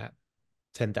haven't had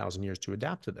 10,000 years to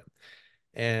adapt to them.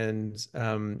 And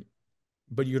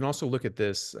but you can also look at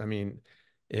this. I mean,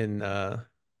 in the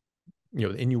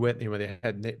Inuit, they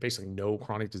had basically no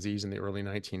chronic disease in the early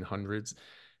 1900s,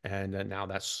 and now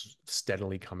that's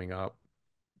steadily coming up.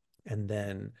 And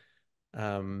then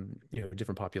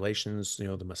different populations, the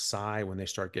Maasai, when they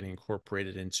start getting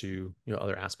incorporated into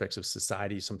other aspects of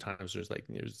society, sometimes there's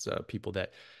people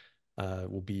that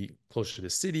will be closer to the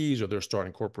cities, or they'll start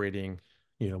incorporating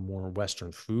more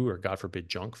Western food, or God forbid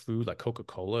junk food. Like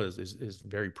Coca-Cola is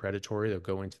very predatory. They'll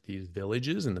go into these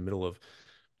villages in the middle of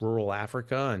rural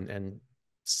Africa and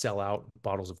sell out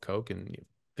bottles of Coke in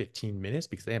 15 minutes,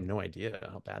 because they have no idea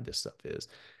how bad this stuff is.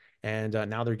 And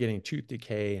now they're getting tooth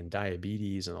decay and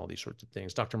diabetes and all these sorts of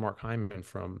things. Dr. Mark Hyman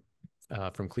from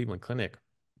Cleveland Clinic,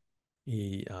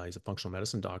 he's a functional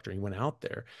medicine doctor. He went out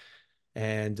there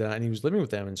and he was living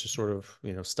with them and just sort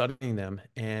of studying them.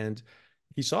 And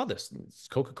he saw this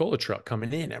Coca-Cola truck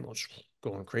coming in. Everyone's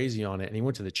going crazy on it. And he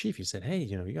went to the chief. He said, "Hey,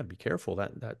 you got to be careful.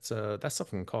 That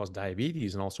stuff can cause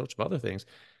diabetes and all sorts of other things."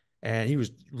 And he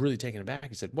was really taken aback.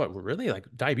 He said, "What, really? Like,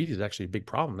 diabetes is actually a big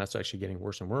problem. That's actually getting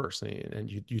worse and worse. And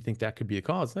you think that could be the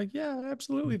cause?" Like, yeah, I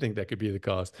absolutely think that could be the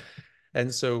cause.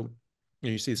 And so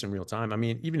you see this in real time. I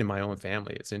mean, even in my own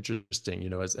family, it's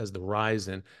interesting, as the rise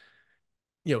in,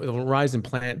 the rise in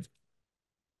plant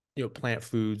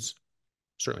foods,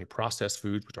 certainly processed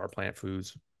foods, which are plant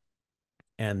foods,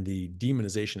 and the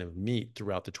demonization of meat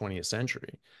throughout the 20th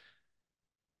century.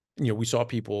 We saw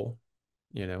people,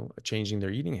 changing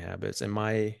their eating habits. And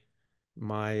my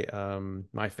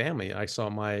family, I saw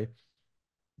my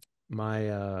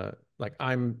like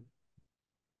I'm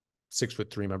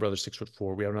 6'3", my brother's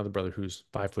 6'4". We have another brother who's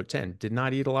 5'10". Did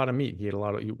not eat a lot of meat. He ate a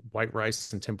lot of white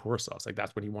rice and tempura sauce. Like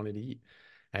that's what he wanted to eat.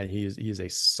 And he is a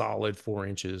solid 4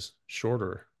 inches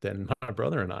shorter than my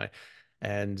brother and I.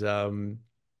 And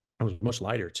I was much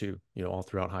lighter too, all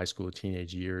throughout high school,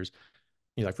 teenage years.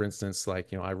 Like for instance,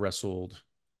 like, I wrestled,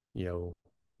 you know,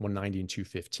 190 and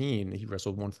 215. He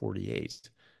wrestled 148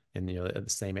 and, at the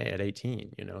same age at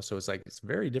 18, so it's like, it's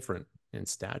very different in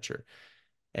stature.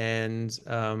 And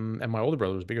my older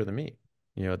brother was bigger than me,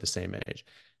 at the same age.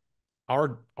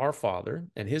 Our father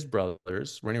and his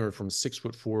brothers were anywhere from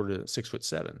 6'4" to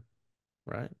 6'7",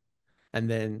 right? And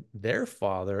then their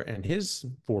father and his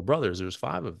four brothers, there's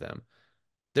five of them,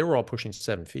 they were all pushing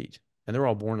 7 feet, and they were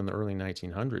all born in the early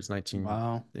 1900s,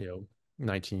 Wow.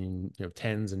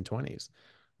 10s and 20s,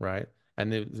 right?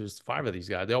 And there's five of these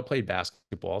guys. They all played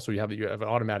basketball, so you have an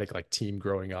automatic like team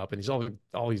growing up, and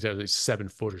all these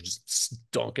 7-footers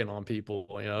just dunking on people,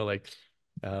 so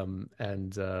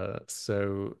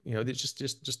it's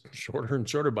just shorter and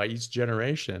shorter by each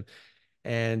generation,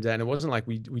 and it wasn't like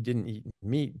we didn't eat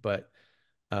meat, but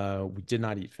we did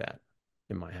not eat fat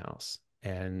in my house.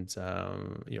 And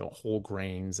whole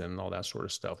grains and all that sort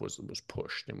of stuff was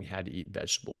pushed, and we had to eat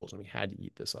vegetables and we had to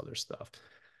eat this other stuff.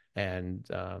 And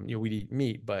we'd eat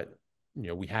meat, but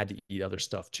we had to eat other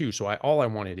stuff too. So all I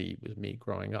wanted to eat was meat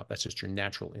growing up. That's just your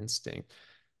natural instinct.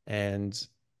 And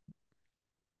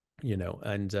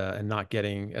and not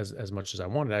getting as much as I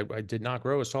wanted. I did not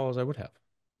grow as tall as I would have.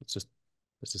 It's just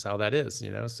this is how that is.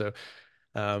 So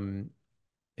um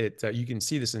you can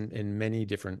see this in many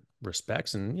different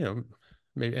respects, and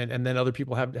maybe and then other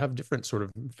people have different sort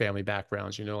of family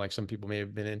backgrounds. Like some people may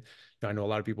have been in. I know a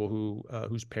lot of people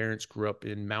whose parents grew up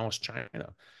in Maoist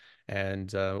China,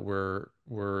 and were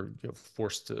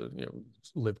forced to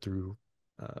live through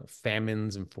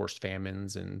famines and forced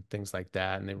famines and things like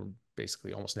that, and they were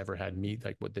basically almost never had meat,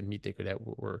 like what the meat they could have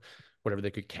or whatever they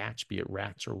could catch, be it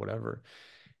rats or whatever.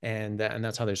 And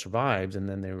that's how they survived. And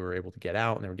then they were able to get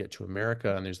out, and they would get to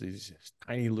America, and there's these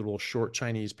tiny little short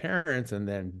Chinese parents, and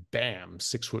then bam,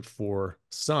 6'4"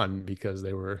 son, because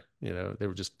they were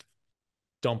just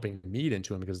dumping meat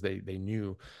into him because they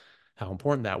knew how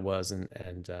important that was, and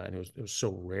it was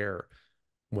so rare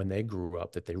when they grew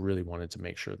up that they really wanted to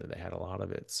make sure that they had a lot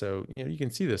of it. So you can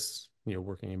see this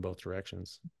working in both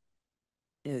directions.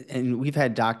 And we've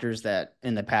had doctors that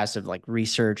in the past have like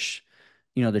researched,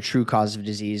 the true cause of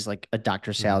disease, like a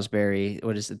Dr. Mm-hmm. Salisbury.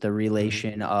 What is it? The Mm-hmm.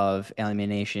 relation of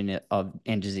elimination of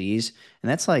and disease, and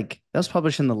that was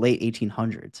published in the late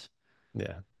 1800s.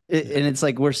 Yeah. And Yeah. it's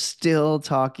like we're still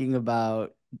talking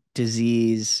about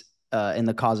disease and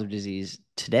the cause of disease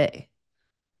today.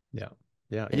 Yeah.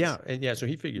 Yeah. It's Yeah. And yeah. So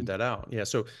he figured that out. Yeah.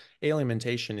 So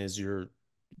alimentation is your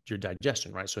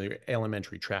digestion, right? So your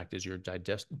alimentary tract is your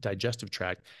digestive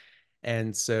tract.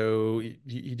 And so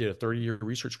he did a 30-year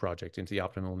research project into the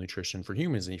optimal nutrition for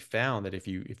humans, and he found that if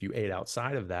you ate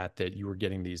outside of that, that you were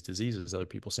getting these diseases other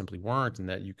people simply weren't, and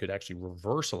that you could actually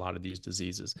reverse a lot of these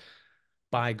diseases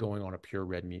by going on a pure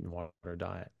red meat and water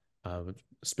diet.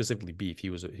 Specifically beef.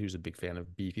 He was a big fan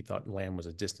of beef. He thought lamb was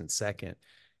a distant second,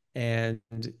 and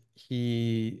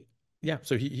he yeah.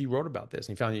 So he wrote about this,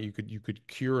 and he found that you could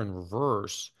cure and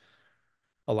reverse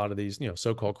a lot of these,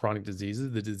 so-called chronic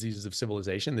diseases, the diseases of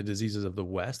civilization, the diseases of the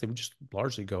West. They would just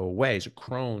largely go away. So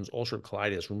Crohn's, ulcerative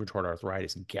colitis, rheumatoid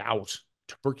arthritis, gout,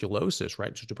 tuberculosis,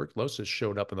 right? So tuberculosis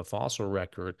showed up in the fossil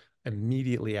record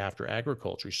immediately after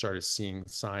agriculture. You started seeing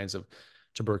signs of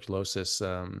tuberculosis,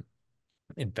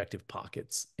 infective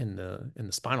pockets in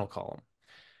the spinal column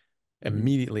Mhm.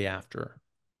 immediately after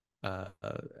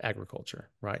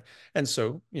agriculture, right? And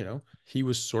so, he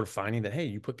was sort of finding that, hey,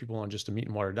 you put people on just a meat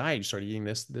and water diet, you start eating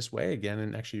this way again,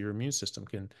 and actually your immune system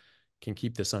can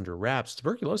keep this under wraps.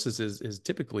 Tuberculosis is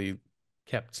typically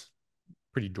kept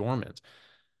pretty dormant.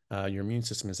 Your immune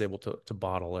system is able to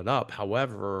bottle it up.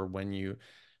 However, when you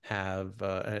have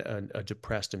a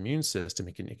depressed immune system,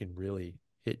 it can really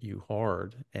hit you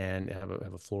hard and have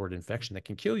a florid infection that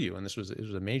can kill you. And it was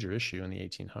a major issue in the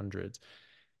 1800s.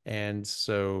 And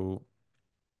so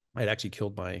I had actually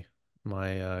killed my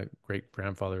great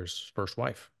grandfather's first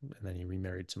wife, and then he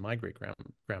remarried to my great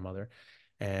grandmother,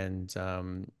 and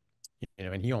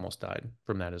and he almost died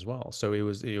from that as well. So it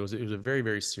was a very,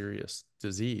 very serious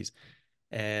disease.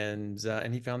 And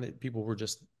he found that people were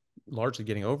just largely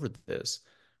getting over this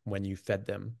when you fed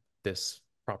them this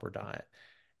proper diet.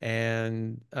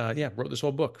 And yeah, wrote this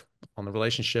whole book on the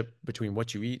relationship between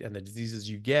what you eat and the diseases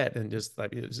you get. And just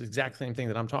like it's the exact same thing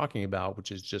that I'm talking about,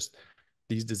 which is just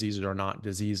these diseases are not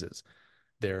diseases.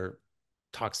 They're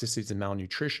toxicities and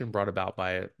malnutrition brought about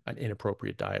by an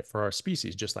inappropriate diet for our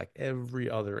species, just like every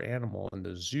other animal in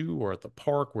the zoo or at the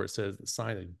park where it says the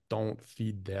sign that don't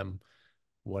feed them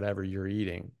whatever you're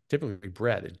eating, typically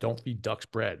bread. Don't feed ducks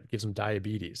bread, it gives them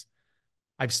diabetes.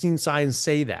 I've seen signs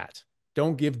say that.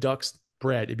 Don't give ducks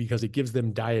bread because it gives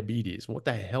them diabetes. What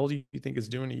the hell do you think it's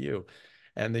doing to you?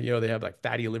 And then, they have like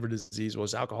fatty liver disease. Well,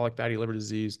 it's alcoholic fatty liver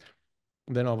disease.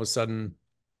 And then all of a sudden,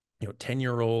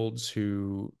 10-year-olds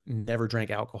who never drank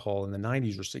alcohol in the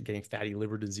 90s were getting fatty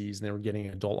liver disease, and they were getting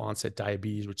adult onset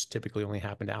diabetes, which typically only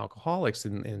happened to alcoholics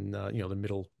in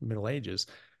the middle ages,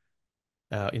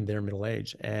 in their middle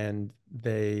age. And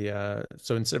they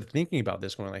so instead of thinking about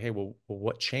this, going like, hey, well,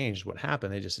 what changed? What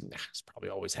happened? They just said, nah, it's probably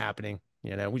always happening.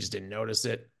 We just didn't notice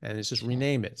it, and it's just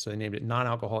rename it. So they named it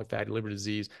non-alcoholic fatty liver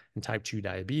disease and type 2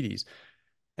 diabetes.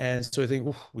 And so I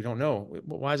think, we don't know.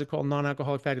 Why is it called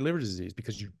non-alcoholic fatty liver disease?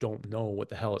 Because you don't know what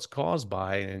the hell it's caused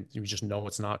by, and you just know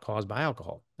it's not caused by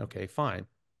alcohol. Okay, fine.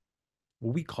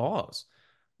 Well, we cause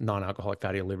non-alcoholic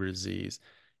fatty liver disease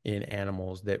in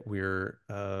animals that we're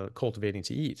cultivating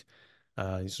to eat.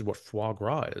 This is what foie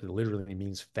gras is. It literally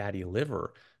means fatty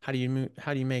liver. How do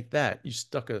you make that? You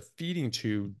stuck a feeding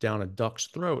tube down a duck's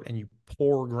throat and you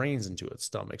pour grains into its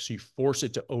stomach. So you force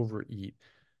it to overeat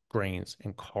grains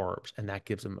and carbs, and that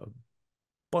gives them a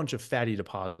bunch of fatty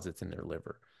deposits in their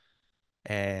liver.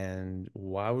 And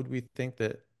why would we think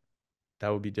that that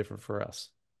would be different for us?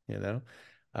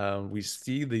 We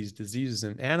see these diseases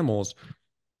in animals,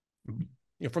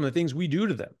 from the things we do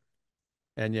to them,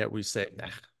 and yet we say, nah,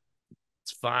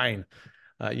 it's fine.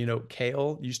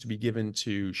 Kale used to be given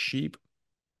to sheep.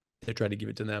 They tried to give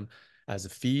it to them as a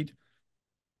feed.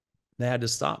 They had to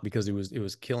stop because it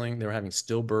was killing. They were having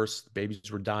stillbirths.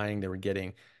 Babies were dying. They were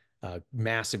getting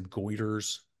massive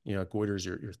goiters. Goiters,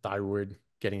 your thyroid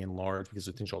getting enlarged because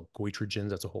of things called goitrogens.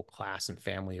 That's a whole class and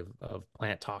family of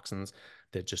plant toxins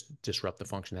that just disrupt the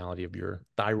functionality of your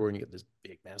thyroid, and you get this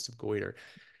big, massive goiter.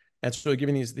 And so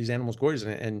giving these animals goiters,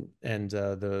 and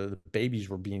the babies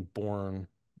were being born,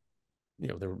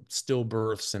 they were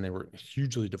stillbirths, and they were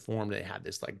hugely deformed. They had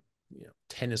this like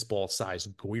tennis ball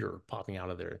sized goiter popping out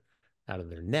of their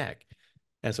neck.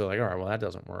 And so like, all right, well, that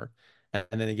doesn't work. And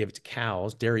then they gave it to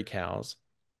cows, dairy cows,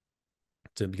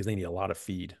 because they need a lot of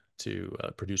feed to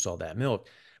produce all that milk.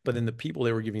 But then the people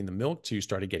they were giving the milk to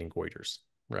started getting goiters,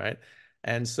 right?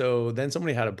 And so then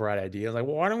somebody had a bright idea, like,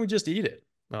 well, why don't we just eat it?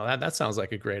 Well, that sounds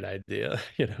like a great idea.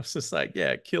 It's just like, yeah,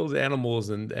 it kills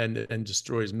animals and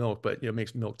destroys milk, but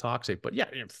makes milk toxic. But yeah,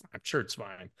 I'm sure it's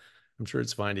fine. I'm sure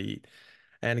it's fine to eat.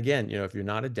 And again, if you're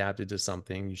not adapted to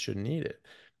something, you shouldn't eat it.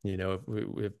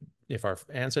 If our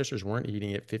ancestors weren't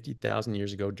eating it 50,000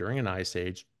 years ago during an ice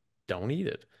age, don't eat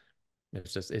it.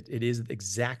 It's just it is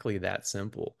exactly that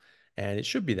simple, and it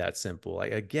should be that simple.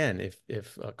 Like again,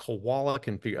 if a koala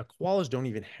can figure, koalas don't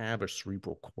even have a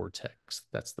cerebral cortex.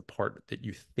 That's the part that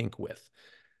you think with.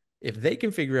 If they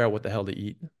can figure out what the hell to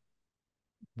eat,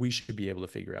 we should be able to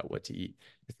figure out what to eat.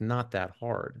 It's not that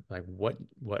hard. Like what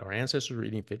our ancestors were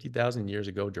eating 50,000 years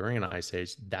ago during an ice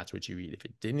age, that's what you eat. If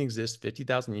it didn't exist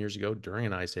 50,000 years ago during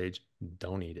an ice age,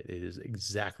 don't eat it. It is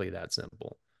exactly that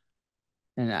simple.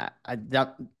 And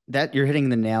that you're hitting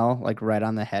the nail like right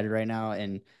on the head right now.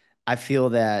 And I feel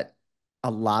that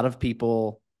a lot of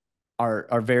people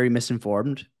are very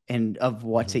misinformed and of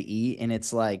what Mm-hmm. to eat. And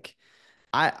it's like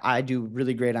I do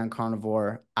really great on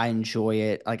carnivore. I enjoy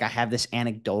it. Like I have this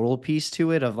anecdotal piece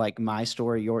to it of like my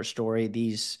story, your story,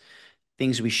 these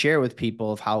things we share with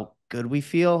people of how good we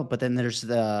feel. But then there's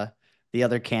the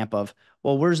other camp of,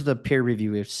 well, where's the peer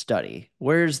reviewed study?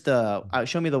 Where's the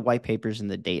show me the white papers and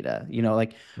the data?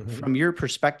 Like Mm-hmm. from your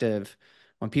perspective,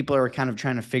 when people are kind of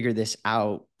trying to figure this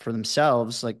out for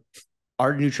themselves, like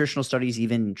are nutritional studies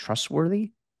even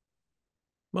trustworthy?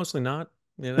 Mostly not.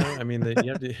 I mean,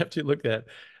 you have to look at,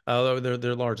 although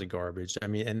they're largely garbage. I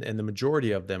mean, and the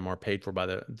majority of them are paid for by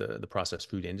the processed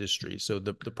food industry. So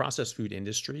the processed food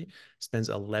industry spends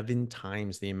 11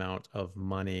 times the amount of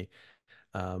money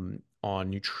on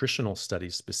nutritional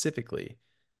studies specifically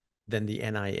than the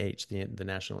NIH, the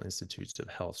National Institutes of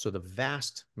Health. So the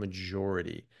vast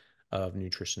majority of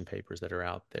nutrition papers that are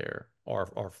out there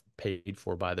are paid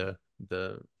for by the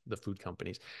food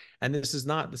companies. And this is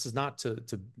not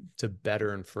to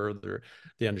better and further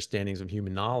the understandings of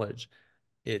human knowledge.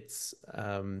 it's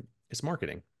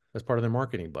marketing. That's part of their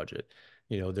marketing budget.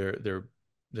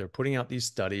 They're putting out these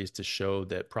studies to show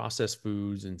that processed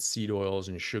foods and seed oils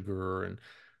and sugar and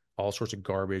all sorts of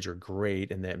garbage are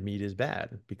great and that meat is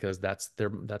bad because that's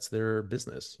their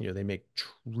business. They make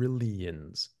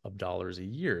trillions of dollars a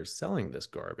year selling this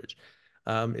garbage.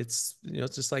 It's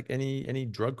just like any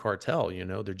drug cartel.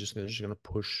 They're just going to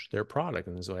push their product,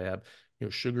 and so I have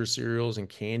sugar cereals and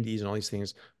candies and all these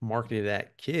things marketed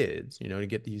at kids, to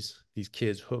get these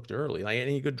kids hooked early. Like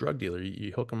any good drug dealer,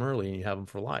 you hook them early and you have them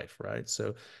for life, right?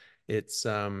 So it's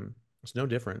no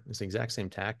different. It's the exact same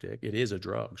tactic. It is a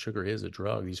drug. Sugar is a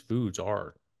drug. These foods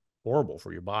are horrible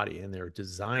for your body, and they're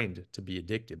designed to be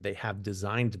addictive. They have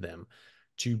designed them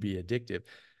to be addictive.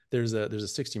 There's a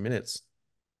 60 Minutes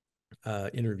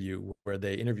interview where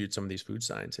they interviewed some of these food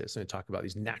scientists, and they talk about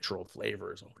these natural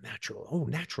flavors. Oh,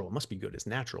 natural. It must be good. It's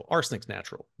natural. Arsenic's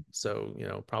natural. So,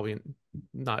 probably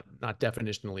not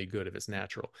definitionally good if it's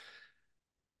natural.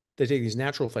 They take these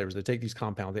natural flavors, they take these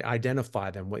compounds, they identify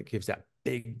them, what gives that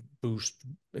big boost,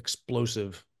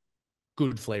 explosive,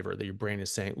 good flavor that your brain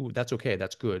is saying, ooh, that's okay,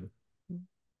 that's good.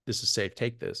 This is safe.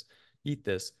 Take this, eat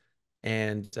this.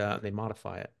 And they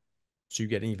modify it. So you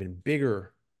get an even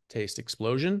bigger taste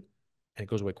explosion, and it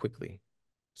goes away quickly.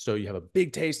 So you have a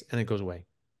big taste and it goes away,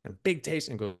 and a big taste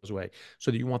and goes away, so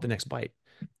that you want the next bite,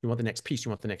 you want the next piece, you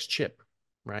want the next chip,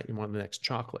 right? You want the next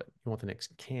chocolate, you want the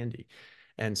next candy.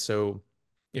 And so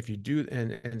if you do,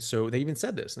 and so they even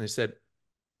said this, and they said,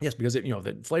 yes, because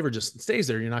the flavor just stays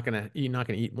there, you're not gonna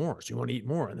eat more, so you want to eat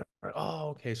more. And they're like,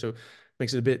 oh, okay, so it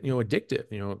makes it a bit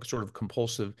addictive, sort of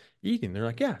compulsive eating. They're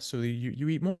like, yeah, so you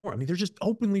eat more. I mean, they're just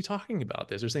openly talking about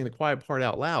this. They're saying the quiet part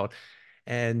out loud.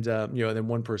 And then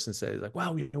one person says like,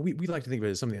 wow, we like to think of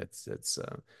it as something that's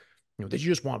that you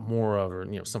just want more of, or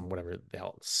some whatever the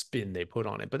hell spin they put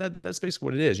on it. But that's basically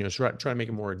what it is. Try to make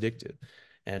it more addictive,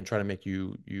 and try to make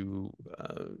you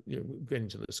get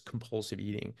into this compulsive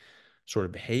eating sort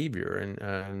of behavior.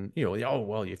 And oh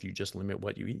well, if you just limit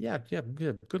what you eat, yeah,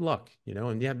 good luck,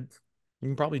 and yeah, you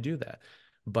can probably do that.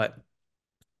 But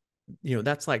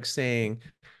that's like saying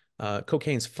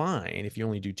cocaine's fine if you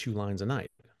only do 2 lines a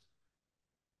night.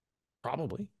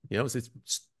 Probably,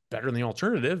 it's better than the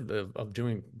alternative of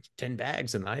doing 10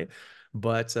 bags a night.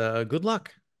 But good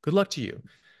luck. Good luck to you.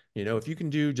 If you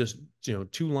can do just 2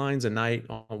 lines a night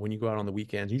when you go out on the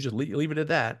weekends, you just leave it at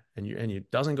that, and it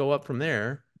doesn't go up from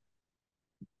there.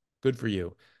 Good for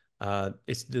you.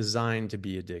 It's designed to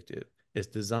be addictive. It's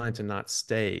designed to not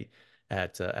stay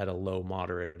at a low,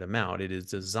 moderate amount. It is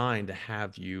designed to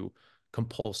have you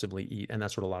compulsively eat, and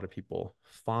that's what a lot of people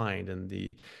find. And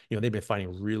they've been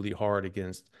fighting really hard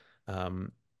against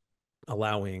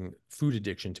allowing food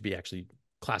addiction to be actually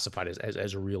classified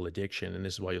as a real addiction. And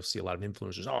this is why you'll see a lot of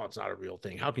influencers, oh, it's not a real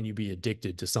thing. How can you be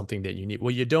addicted to something that you need?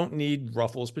 Well, you don't need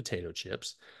Ruffles potato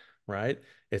chips, right?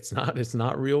 It's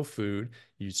not real food.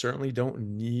 You certainly don't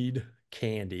need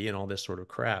candy and all this sort of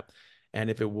crap. And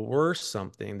if it were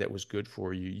something that was good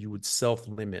for you, you would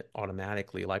self-limit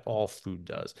automatically, like all food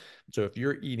does. So if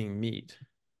you're eating meat,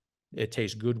 it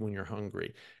tastes good when you're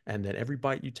hungry. And then every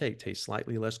bite you take tastes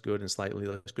slightly less good and slightly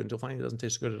less good until finally it doesn't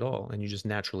taste good at all. And you just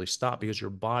naturally stop because your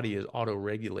body is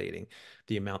auto-regulating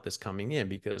the amount that's coming in,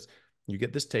 because you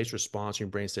get this taste response. Your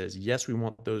brain says, yes, we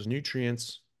want those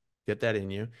nutrients. Get that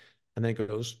in you. And then it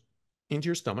goes into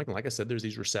your stomach. And like I said, there's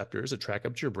these receptors that track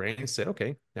up to your brain and say,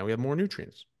 okay, now we have more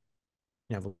nutrients.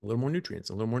 You have a little more nutrients,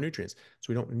 a little more nutrients. So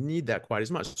we don't need that quite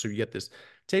as much. So you get this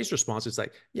taste response. It's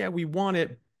like, yeah, we want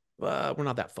it, but we're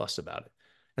not that fussed about it.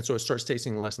 And so it starts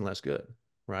tasting less and less good,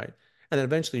 right? And then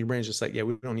eventually your brain's just like, yeah,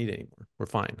 we don't need it anymore. We're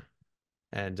fine.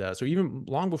 And so even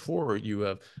long before you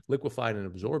have liquefied and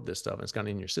absorbed this stuff and it's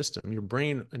gotten in your system, your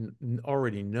brain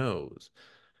already knows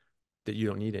that you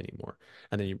don't need anymore.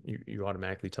 And then you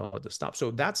automatically tell it to stop. So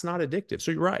that's not addictive.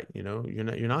 So you're right.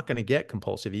 You're not going to get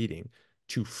compulsive eating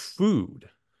to food,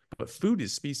 but food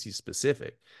is species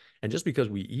specific. And just because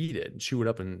we eat it and chew it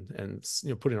up and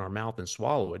put it in our mouth and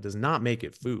swallow it does not make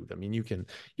it food. I mean, you can,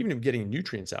 even if getting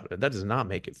nutrients out of it, that does not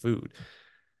make it food.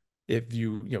 If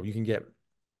you can get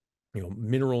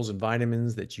minerals and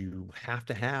vitamins that you have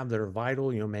to have that are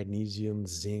vital, magnesium,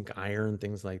 zinc, iron,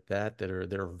 things like that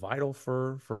are vital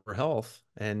for health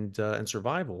and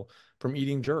survival from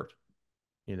eating dirt.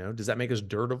 Does that make us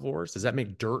dirtivores? Does that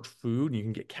make dirt food? And you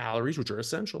can get calories, which are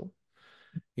essential.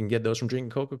 You can get those from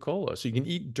drinking Coca-Cola. So you can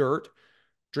eat dirt,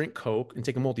 drink Coke, and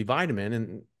take a multivitamin,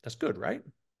 and that's good, right?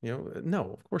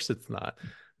 No, of course it's not.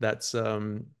 That's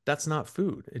not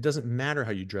food. It doesn't matter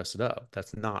how you dress it up.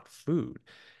 That's not food.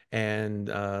 And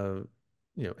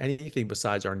anything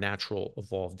besides our natural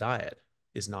evolved diet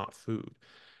is not food.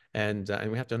 And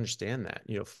we have to understand that,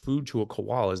 food to a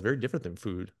koala is very different than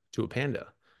food to a panda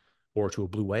or to a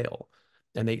blue whale.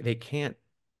 And they can't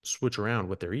switch around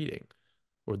what they're eating,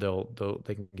 or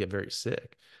they can get very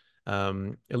sick. At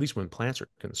least when plants are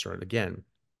concerned. Again,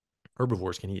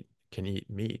 herbivores can eat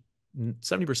meat.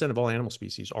 70% of all animal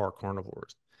species are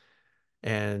carnivores.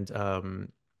 And of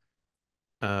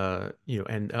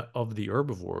the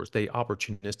herbivores, they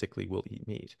opportunistically will eat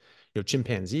meat.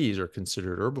 Chimpanzees are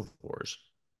considered herbivores,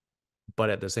 but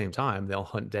at the same time, they'll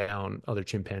hunt down other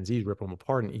chimpanzees, rip them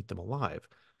apart, and eat them alive.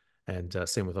 And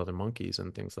same with other monkeys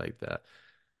and things like that.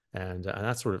 And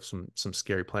that's sort of some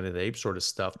scary Planet of the Apes sort of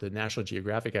stuff. The National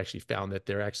Geographic actually found that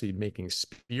they're actually making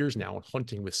spears now and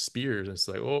hunting with spears. And it's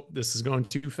like, oh, this is going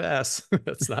too fast.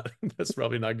 That's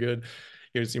probably not good.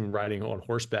 See them riding on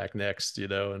horseback next,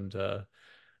 and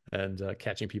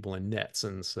catching people in nets.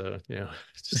 And so,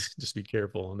 just be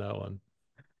careful on that one.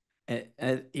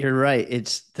 You're right.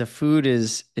 The food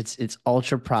is it's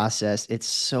ultra processed. It's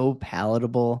so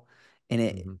palatable, and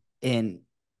it Hmm. and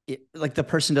it, like the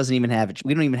person doesn't even have it.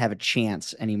 We don't even have a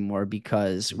chance anymore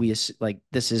because Hmm. like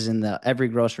this is in the every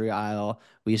grocery aisle.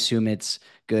 We assume it's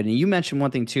good. And you mentioned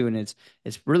one thing too, and it's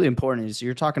really important. Is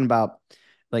you're talking about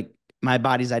like my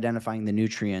body's identifying the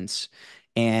nutrients,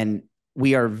 and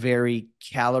we are very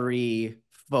calorie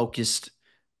focused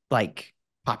like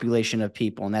population of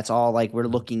people, and that's all like we're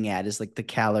looking at is like the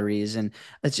calories, and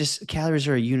it's just calories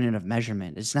are a unit of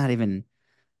measurement. It's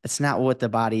not what the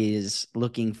body is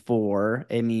looking for.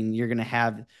 I mean, you're gonna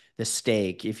have the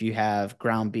steak, if you have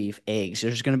ground beef, eggs,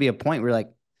 there's gonna be a point where you're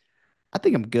like, I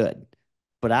think I'm good,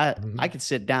 but I Hmm. could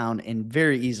sit down and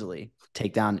very easily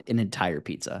take down an entire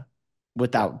pizza Yeah.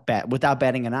 without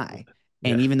batting an eye.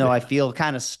 And Yeah. even though I Yeah. feel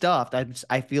kind of stuffed,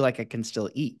 I feel like I can still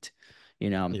eat.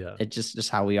 Yeah. It's just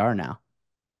how we are now.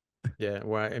 Yeah.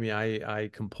 Well, I mean, I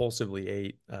compulsively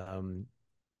ate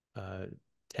uh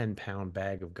 10-pound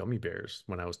bag of gummy bears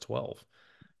when I was 12.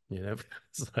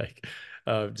 It's like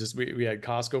just we had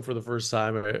Costco for the first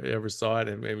time I ever saw it,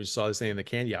 and we saw this thing in the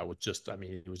candy aisle with just, I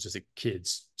mean, it was just a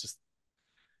kid's just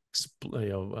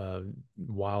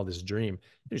wildest dream.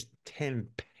 There's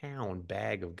 10-pound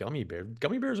bag of gummy bears.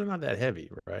 Gummy bears are not that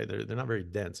heavy, right? They're not very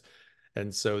dense.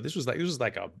 And so this was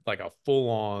like a full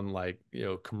on, like,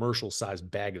 commercial sized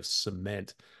bag of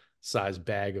cement sized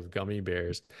bag of gummy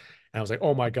bears. And I was like,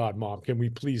 oh my God, Mom, can we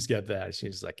please get that?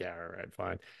 She's like, yeah, all right,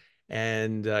 fine.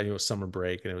 And summer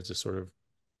break, and it was just sort of,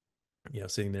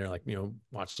 sitting there, like,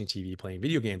 watching TV, playing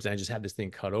video games. And I just had this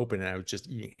thing cut open, and I was just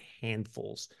eating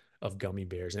handfuls of gummy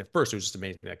bears. And at first it was just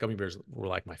amazing. That gummy bears were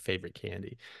like my favorite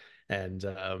candy. And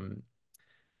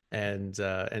and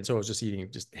so I was just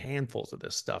eating just handfuls of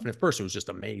this stuff. And at first it was just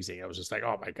amazing. I was just like,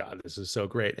 oh my God, this is so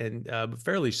great. And but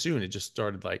fairly soon it just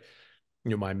started, like,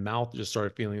 my mouth just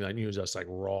started feeling like it was just like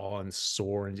raw and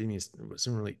sore, and it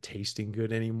wasn't really tasting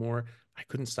good anymore. I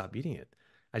couldn't stop eating it.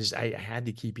 I had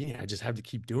to keep eating it. I just had to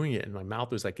keep doing it. And my mouth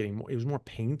was like getting more, it was more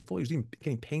painful. It was even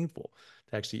getting painful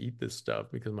to actually eat this stuff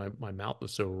because my mouth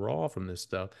was so raw from this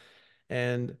stuff.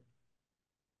 And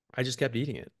I just kept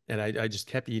eating it. And I just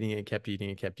kept eating it, kept eating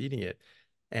it, kept eating it.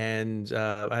 And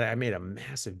I made a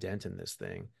massive dent in this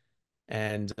thing.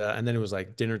 And then it was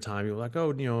like dinner time. You were like,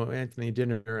 oh, Anthony,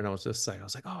 dinner. And I was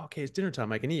like, oh, okay, it's dinner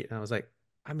time. I can eat. And I was like,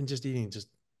 I've been just eating just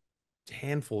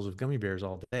handfuls of gummy bears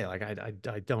all day. Like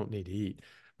I don't need to eat.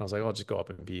 And I was like, I'll just go up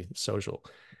and be social.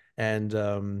 And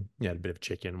yeah, a bit of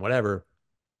chicken, whatever.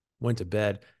 Went to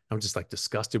bed. I was just like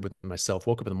disgusted with myself.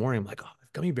 Woke up in the morning. I'm like, oh,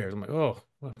 gummy bears. I'm like, oh,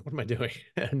 what am I doing?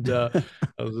 And I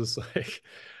was just like,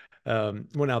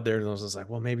 went out there and I was just like,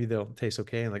 well, maybe they'll taste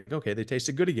okay. And like, okay, they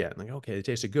tasted good again. Like, okay, they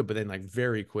tasted good. But then, like,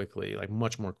 very quickly, like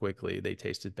much more quickly, they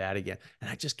tasted bad again. And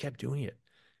I just kept doing it.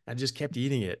 I just kept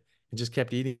eating it and just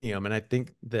kept eating them. And I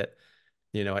think that,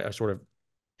 I sort of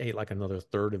ate like another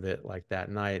third of it like that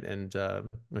night, and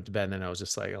went to bed. And then I was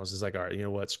just like, all right, you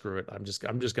know what? Screw it. I'm just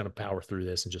going to power through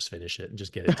this and just finish it and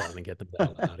just get it done and get them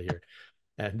out of here.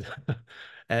 And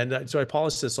and so I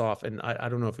polished this off, and I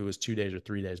don't know if it was 2 days or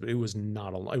 3 days, but it was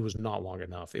not long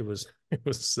enough. It was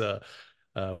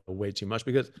way too much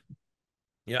because,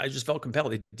 I just felt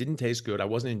compelled. It didn't taste good. I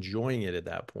wasn't enjoying it at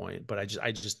that point, but I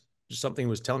just something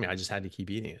was telling me I just had to keep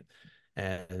eating it.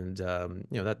 And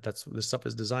that's what this stuff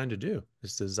is designed to do.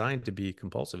 It's designed to be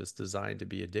compulsive. It's designed to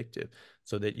be addictive,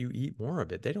 so that you eat more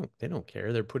of it. They don't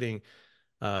care. They're putting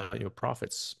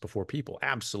profits before people.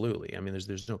 Absolutely. I mean,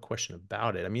 there's no question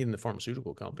about it. I mean, the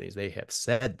pharmaceutical companies, they have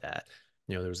said that.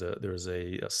 There was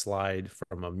a slide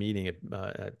from a meeting at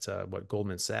what,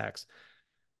 Goldman Sachs,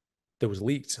 that was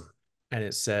leaked, and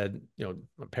it said, I'm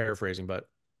paraphrasing, but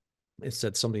it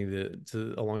said something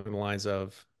along the lines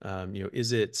of,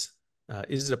 is it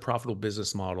is it a profitable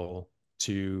business model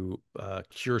to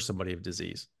cure somebody of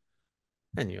disease?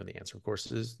 And, the answer, of course,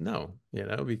 is no,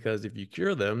 because if you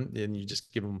cure them, then you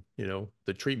just give them,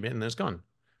 the treatment and then it's gone,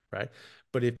 right?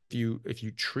 But if you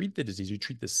treat the disease, you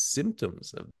treat the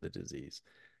symptoms of the disease,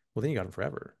 well, then you got them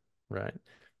forever, right?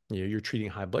 You're treating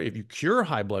high blood. If you cure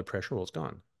high blood pressure, well, it's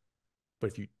gone. But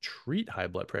if you treat high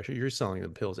blood pressure, you're selling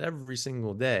them pills every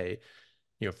single day,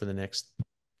 for the next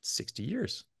 60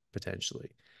 years, potentially.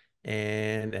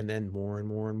 And then more and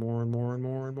more and more and more and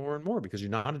more and more and more, because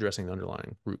you're not addressing the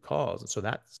underlying root cause. And so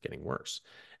that's getting worse.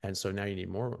 And so now you need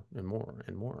more and more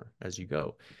and more as you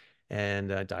go.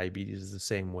 And diabetes is the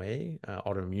same way.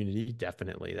 Autoimmunity,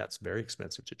 definitely, that's very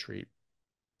expensive to treat.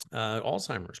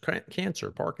 Alzheimer's,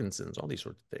 cancer, Parkinson's, all these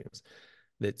sorts of things.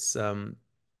 That's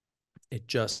it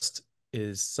just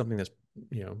is something that's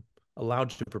allowed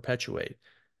to perpetuate,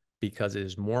 because it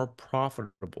is more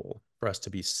profitable for us to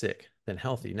be sick than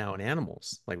healthy. Now, in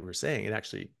animals, like we were saying, it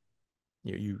actually,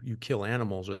 you kill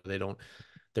animals, or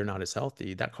they're not as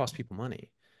healthy. That costs people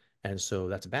money. And so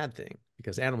that's a bad thing,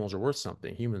 because animals are worth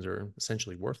something. Humans are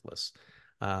essentially worthless,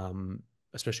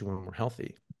 especially when we're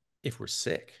healthy. If we're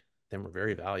sick, then we're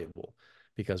very valuable,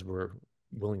 because we're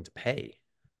willing to pay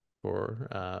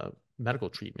for medical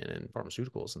treatment and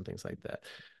pharmaceuticals and things like that.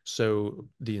 So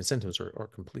the incentives are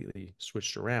completely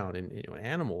switched around. And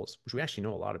animals, which we actually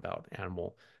know a lot about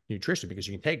animal nutrition, because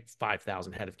you can take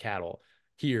 5,000 head of cattle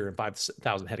here and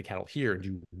 5,000 head of cattle here and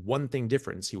do one thing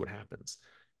different and see what happens.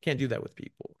 Can't do that with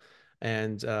people.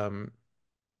 And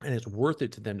it's worth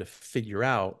it to them to figure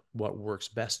out what works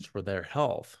best for their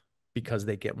health, because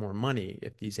they get more money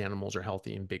if these animals are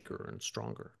healthy and bigger and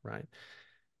stronger, right?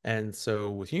 And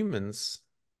so with humans,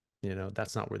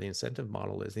 that's not where the incentive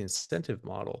model is. The incentive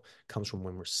model comes from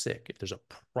when we're sick. If there's a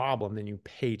problem, then you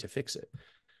pay to fix it.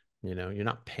 You're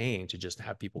not paying to just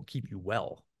have people keep you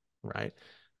well, right?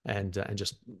 And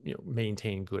just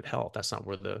maintain good health. That's not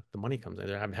where the money comes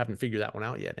in. I haven't figured that one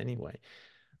out yet. Anyway,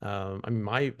 I mean,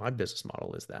 my business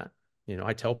model is that.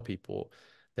 I tell people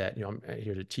that I'm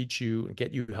here to teach you and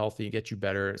get you healthy, get you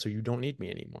better, so you don't need me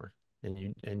anymore.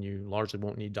 And you largely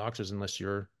won't need doctors unless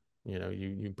you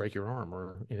break your arm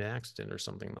or in an accident or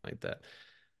something like that.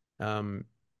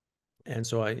 And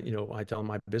so I tell them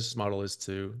my business model is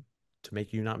to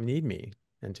make you not need me,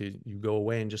 and to you go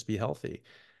away and just be healthy.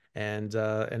 And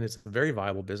it's a very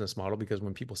viable business model, because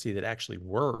when people see that it actually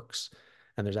works,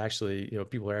 and there's actually,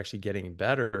 people are actually getting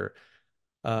better.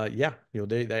 Yeah,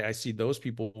 I see those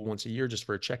people once a year just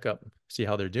for a checkup, see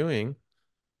how they're doing,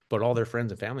 but all their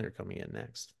friends and family are coming in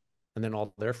next, and then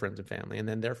all their friends and family, and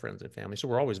then their friends and family. So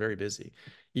we're always very busy,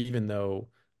 even though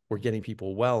we're getting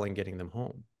people well and getting them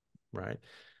home, right?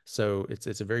 So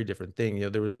it's a very different thing.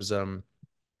 I'll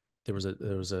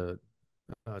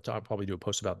probably do a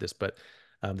post about this, but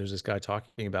there's this guy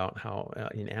talking about how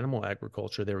in animal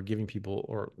agriculture they were giving people,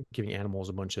 or giving animals,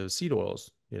 a bunch of seed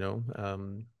oils,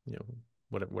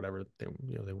 whatever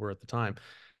they were at the time,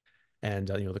 and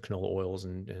the canola oils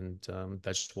and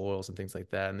vegetable oils and things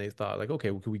like that. And they thought, like, okay,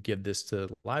 well, could we give this to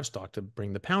livestock to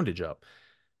bring the poundage up?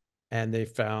 And they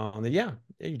found that, yeah,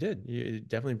 you did. You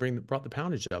definitely brought the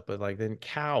poundage up. But like, then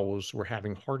cows were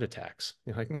having heart attacks.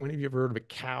 Like, when have you ever heard of a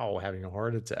cow having a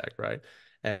heart attack, right?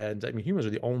 And I mean, humans are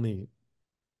the only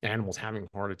animals having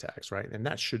heart attacks, right? And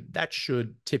that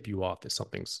should tip you off that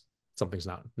something's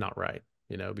not right,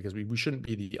 because we shouldn't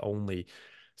be the only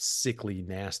sickly,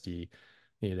 nasty,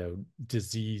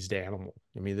 diseased animal.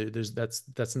 I mean,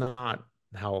 that's not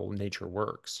how nature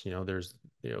works. There's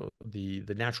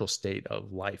the natural state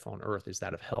of life on Earth is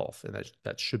that of health, and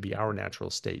that should be our natural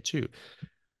state too.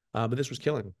 But this was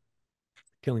killing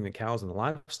the cows and the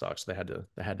livestock, so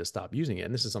they had to stop using it.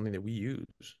 And this is something that we use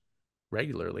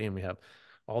regularly, and we have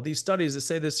all these studies that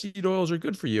say the seed oils are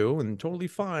good for you and totally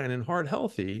fine and heart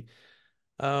healthy.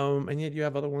 And yet you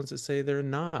have other ones that say they're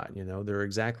not. There are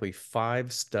exactly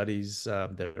 5 studies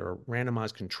that are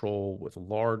randomized control with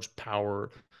large power,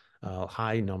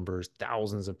 high numbers,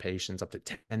 thousands of patients, up to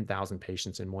 10,000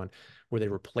 patients in one, where they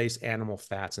replace animal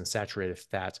fats and saturated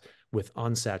fats with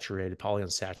unsaturated,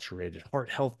 polyunsaturated, heart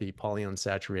healthy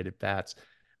polyunsaturated fats,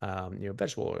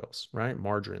 vegetable oils, right?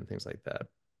 Margarine, things like that.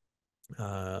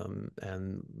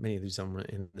 And many of these were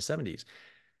in the 70s.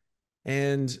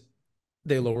 And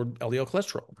they lowered LDL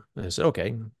cholesterol. And I said,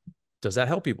 okay, does that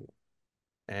help people?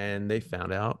 And they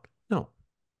found out, no,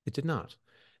 it did not.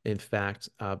 In fact,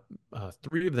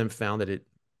 3 of them found that it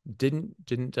didn't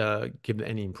give them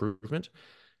any improvement,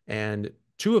 and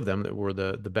 2 of them that were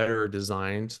the better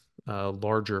designed,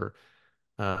 larger,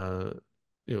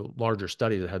 larger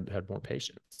studies that had more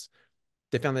patients.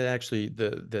 They found that actually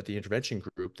the intervention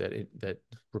group that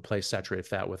replaced saturated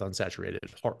fat with unsaturated,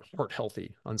 heart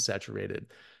healthy, unsaturated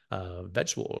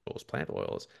vegetable oils, plant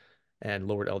oils, and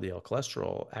lowered LDL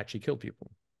cholesterol actually killed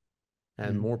people.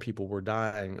 And Mm. more people were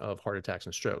dying of heart attacks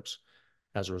and strokes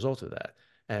as a result of that.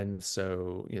 And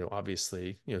so,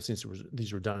 obviously, since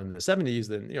these were done in the 70s,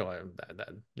 then,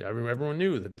 everyone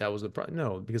knew that that was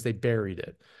no, because they buried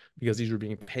it, because these were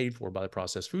being paid for by the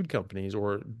processed food companies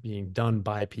or being done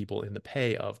by people in the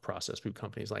pay of processed food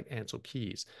companies like Ansel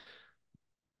Keys.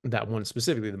 That one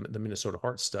specifically, the Minnesota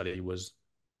Heart Study Ansel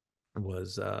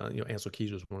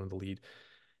Keys was one of the lead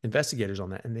investigators on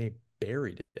that, and they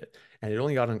buried it. And it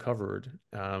only got uncovered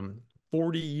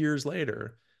 40 years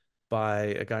later by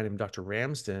a guy named Dr.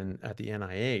 Ramsden at the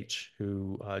NIH,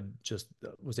 who just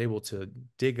was able to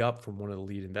dig up from one of the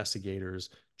lead investigators'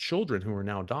 children who are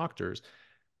now doctors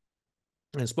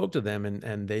and spoke to them.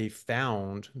 And they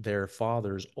found their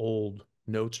father's old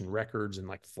notes and records and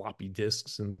like floppy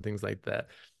disks and things like that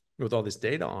with all this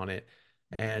data on it.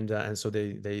 And so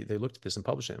they looked at this and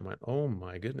published it and went, oh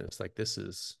my goodness, like this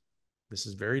is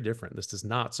very different. This does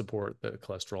not support the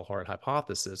cholesterol heart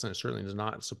hypothesis, and it certainly does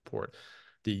not support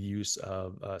the use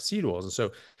of seed oils. And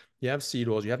so you have seed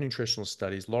oils, you have nutritional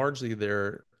studies. Largely,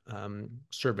 they're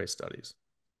survey studies.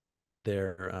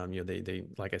 They're they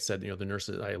like I said, the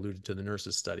nurses. I alluded to the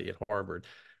nurses study at Harvard,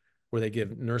 where they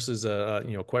give nurses a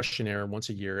questionnaire once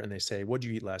a year, and they say, "What did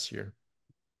you eat last year?"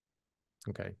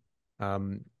 Okay.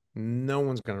 Um, no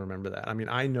one's going to remember that. I mean,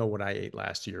 I know what I ate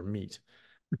last year, meat,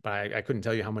 but I couldn't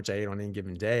tell you how much I ate on any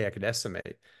given day. I could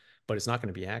estimate, but it's not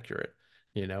going to be accurate,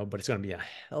 but it's going to be a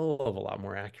hell of a lot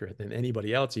more accurate than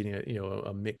anybody else eating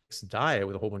a mixed diet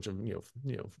with a whole bunch of,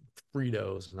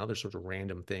 Fritos and other sorts of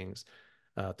random things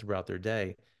throughout their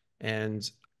day. And,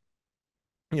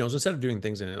 so instead of doing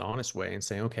things in an honest way and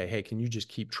saying, okay, hey, can you just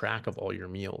keep track of all your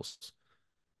meals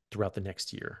throughout the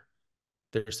next year?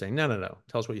 They're saying, no, no, no.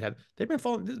 Tell us what you had. They've been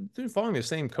following the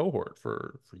same cohort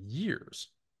for years,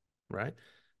 right?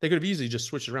 They could have easily just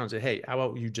switched it around and say, hey, how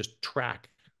about you just track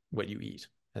what you eat?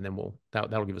 And then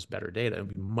that'll give us better data and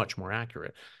be much more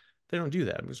accurate. They don't do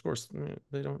that. Because of course,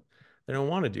 they don't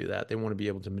want to do that. They want to be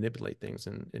able to manipulate things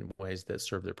in ways that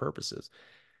serve their purposes.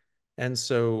 And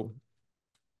so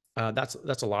that's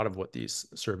a lot of what these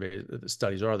survey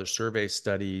studies are. They're survey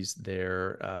studies.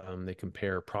 They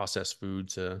compare processed food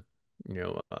to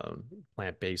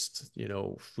plant-based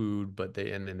food, but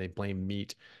then they blame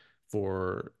meat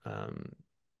for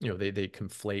they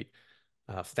conflate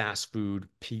fast food,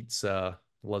 pizza,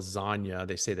 lasagna.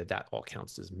 They say that all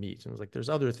counts as meat. And it's like there's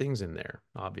other things in there,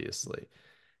 obviously,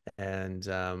 and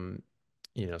so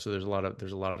there's a lot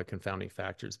of confounding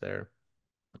factors there.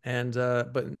 And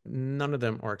but none of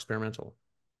them are experimental,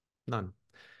 none.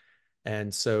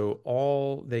 And so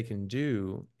all they can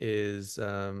do is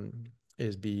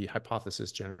be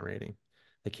hypothesis generating.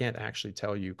 They can't actually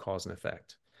tell you cause and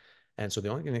effect. And so the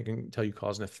only thing that can tell you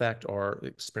cause and effect are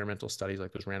experimental studies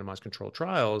like those randomized controlled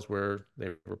trials where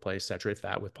they replaced saturated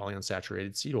fat with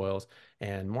polyunsaturated seed oils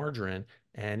and margarine,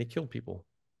 and it killed people.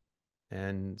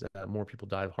 And more people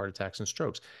died of heart attacks and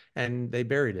strokes. And they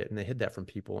buried it and they hid that from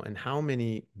people. And how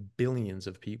many billions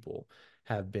of people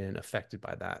have been affected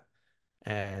by that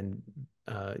and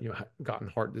gotten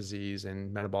heart disease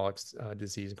and metabolic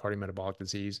disease and cardiometabolic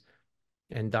disease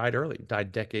and died early,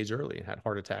 died decades early, and had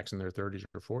heart attacks in their 30s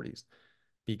or 40s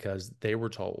because they were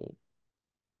told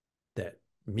that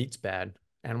meat's bad,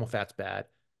 animal fat's bad,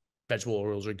 vegetable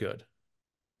oils are good.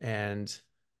 And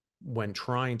when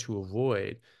trying to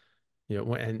avoid,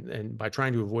 and by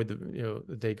trying to avoid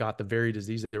they got the very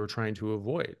disease that they were trying to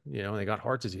avoid, and they got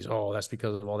heart disease. Oh, that's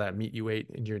because of all that meat you ate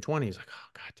in your 20s. Like, oh,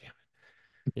 God damn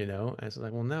it. And it's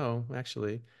like, well, no,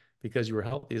 actually, because you were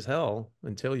healthy as hell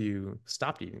until you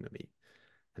stopped eating the meat.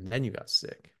 And then you got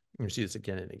sick. And you see this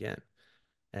again and again.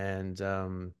 And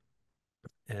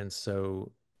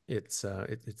so it's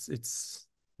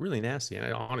really nasty.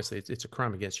 And honestly, it's a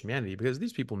crime against humanity because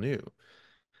these people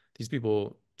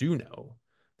do know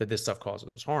that this stuff causes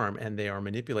harm, and they are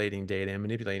manipulating data and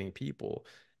manipulating people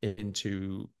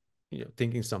into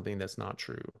thinking something that's not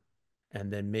true,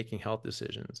 and then making health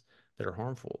decisions that are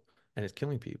harmful, and it's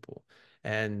killing people.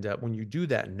 And when you do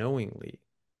that knowingly,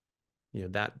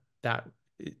 that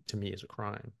to me is a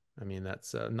crime. I mean,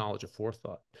 that's knowledge of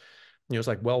forethought. It's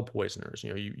like well poisoners.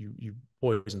 You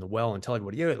poison the well and tell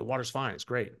everybody, yeah, the water's fine, it's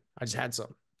great. I just had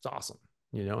some, it's awesome.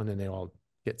 And then they all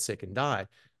get sick and die.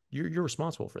 You're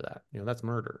responsible for that. That's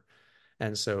murder.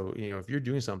 And so, if you're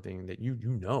doing something that you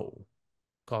know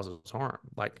causes harm,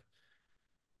 like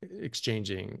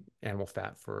exchanging animal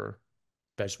fat for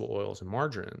vegetable oils and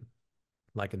margarine,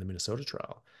 like in the Minnesota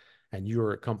trial, and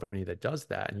you're a company that does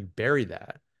that and you bury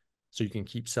that so you can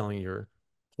keep selling your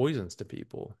poisons to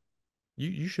people,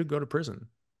 you should go to prison,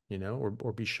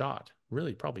 or be shot,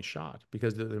 really probably shot,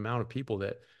 because the amount of people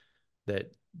that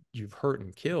you've hurt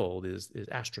and killed is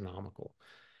astronomical.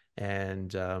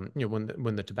 And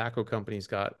when the tobacco companies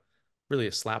got really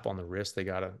a slap on the wrist, they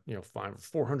got a fine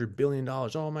for $400 billion.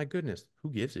 Oh my goodness,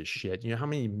 who gives a shit? You know how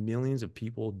many millions of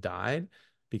people died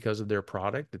because of their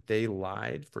product that they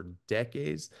lied for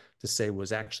decades to say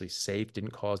was actually safe,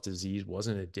 didn't cause disease,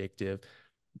 wasn't addictive.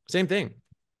 Same thing.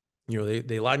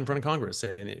 They lied in front of Congress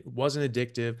saying it wasn't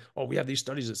addictive. Oh, we have these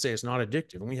studies that say it's not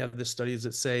addictive, and we have these studies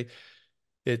that say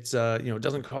it's it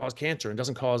doesn't cause cancer and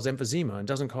doesn't cause emphysema and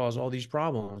doesn't cause all these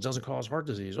problems, doesn't cause heart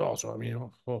disease. Oh, so I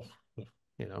mean,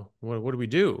 what do we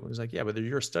do? It's like, yeah, but they're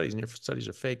your studies, and your studies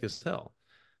are fake as hell.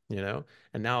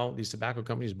 And now these tobacco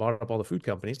companies bought up all the food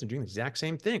companies. They're doing the exact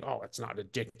same thing. Oh, it's not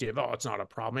addictive. Oh, it's not a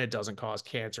problem. It doesn't cause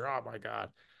cancer. Oh my God.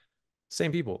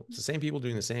 Same people. It's the same people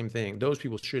doing the same thing. Those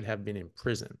people should have been in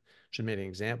prison, should have made an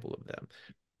example of them.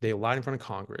 They lied in front of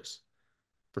Congress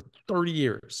for 30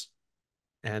 years,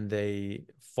 and they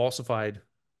falsified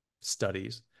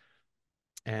studies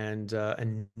and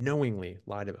knowingly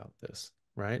lied about this,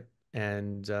 right?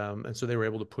 And so they were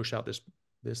able to push out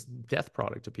this death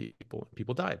product to people.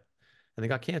 People died, and they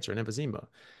got cancer and emphysema,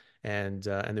 and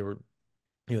they were,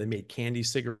 they made candy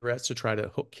cigarettes to try to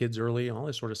hook kids early, and all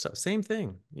this sort of stuff. Same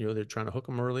thing, they're trying to hook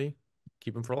them early,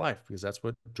 keep them for life, because that's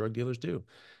what drug dealers do.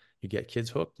 You get kids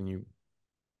hooked and you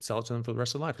sell it to them for the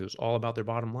rest of their life, because it's all about their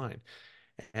bottom line.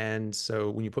 And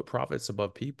so when you put profits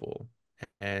above people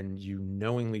and you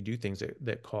knowingly do things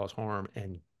that cause harm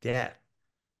and death,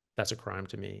 that's a crime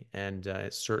to me. And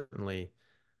it's certainly,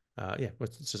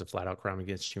 it's just a flat out crime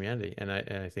against humanity. And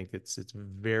I think it's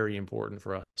very important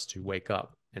for us to wake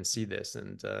up and see this.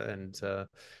 If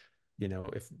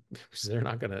they're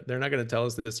not gonna tell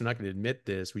us this, they're not gonna admit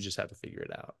this. We just have to figure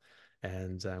it out.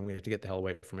 And we have to get the hell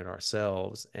away from it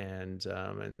ourselves. And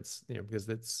it's, because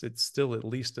it's still at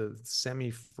least a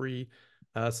semi-free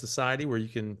society where you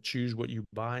can choose what you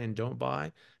buy and don't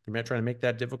buy. They're not trying to make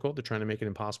that difficult. They're trying to make it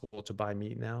impossible to buy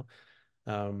meat now.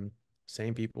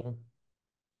 Same people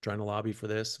trying to lobby for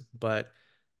this. But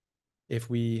if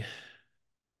we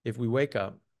wake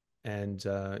up and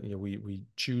we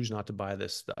choose not to buy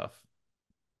this stuff,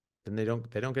 then they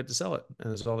don't get to sell it,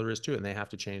 and that's all there is to it. And they have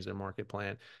to change their market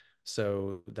plan.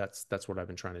 So that's what I've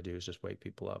been trying to do, is just wake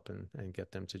people up and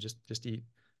get them to just eat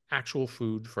actual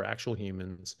food for actual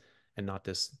humans, and not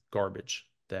this garbage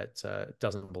that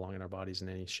doesn't belong in our bodies in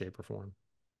any shape or form.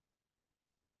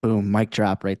 Boom, mic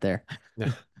drop right there.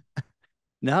 Yeah.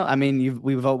 No, I mean,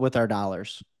 we vote with our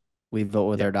dollars. We vote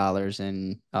with our Yep. dollars,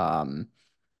 and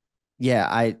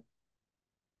yeah,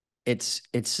 it's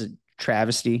a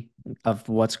travesty of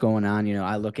what's going on.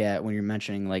 I look at when you're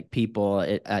mentioning like people,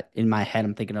 in my head,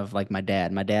 I'm thinking of like my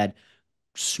dad. My dad,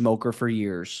 smoker for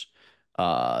years,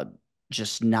 uh,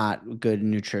 just not good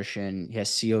nutrition. He has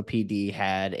COPD,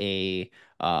 had a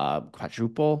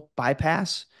quadruple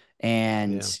bypass,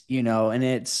 and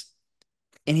Yeah.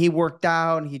 and he worked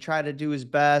out and he tried to do his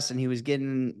best and he was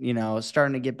getting,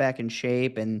 starting to get back in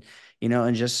shape and,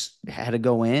 and just had to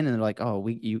go in and they're like, oh,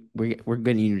 we're going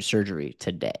to need surgery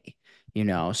today,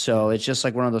 so Yeah. it's just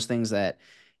like one of those things that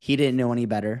he didn't know any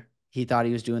better. He thought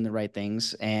he was doing the right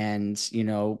things and,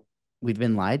 we've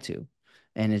been lied to.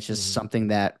 And it's just Hmm. something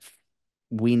that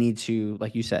we need to,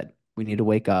 like you said, we need to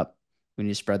wake up. We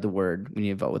need to spread the word. We need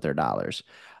to vote with our dollars.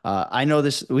 I know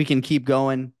this, we can keep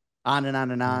going on and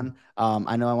on and Hmm. on.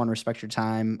 I know I want to respect your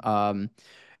time.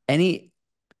 Any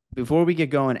Before we get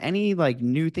going, any like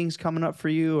new things coming up for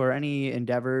you or any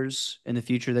endeavors in the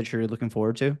future that you're looking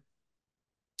forward to?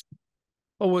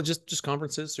 Oh, well, just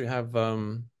conferences. So you have,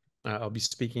 I'll be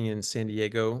speaking in San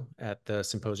Diego at the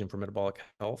Symposium for Metabolic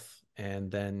Health, and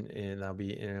then I'll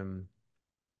be in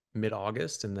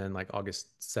mid-August, and then like August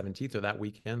 17th, or that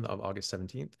weekend of August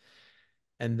 17th.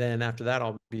 And then after that,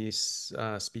 I'll be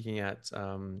speaking at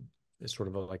it's sort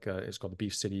of it's called the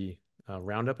Beef City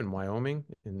Roundup in Wyoming,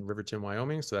 in Riverton,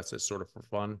 Wyoming. So that's just sort of for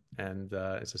fun, and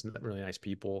it's just really nice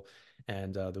people.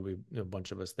 And there'll be a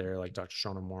bunch of us there, like Dr.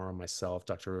 Shauna Morrow, myself,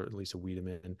 Dr. Lisa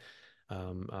Wiedemann,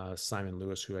 Simon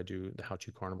Lewis, who I do the How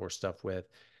to Carnivore stuff with,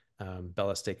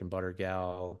 Bella Steak and Butter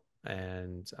Gal,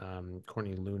 and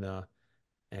Courtney Luna,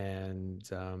 and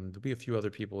there'll be a few other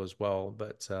people as well.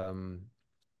 But I'm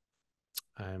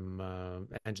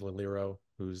Angela Lero,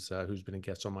 who's been a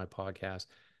guest on my podcast.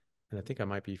 and I think I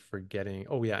might be forgetting.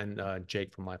 Oh yeah, and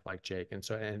Jake from Life Like Jake, and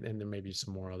so and there may be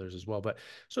some more others as well. But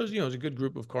so it's a good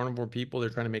group of carnivore people. They're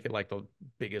trying to make it like the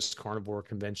biggest carnivore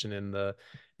convention in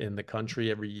the country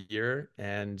every year,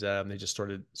 and they just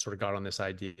sort of got on this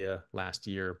idea last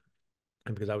year,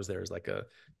 and because I was there as like a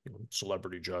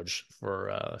celebrity judge for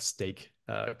a steak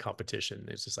competition.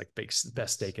 It's just like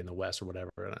best steak in the West or whatever,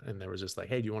 and they was just like,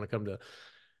 hey, do you want to come to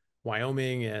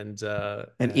Wyoming and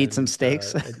eat some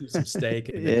steaks. and eat some steak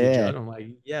and then be a Yeah. judge? I'm like,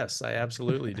 yes, I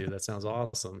absolutely do. That sounds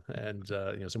awesome. And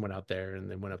so went out there and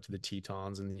then went up to the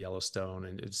Tetons and the Yellowstone,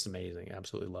 and it's amazing.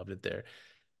 Absolutely loved it there.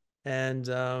 And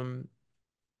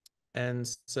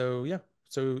so yeah,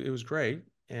 so it was great.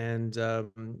 And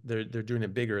they're doing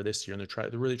it bigger this year, and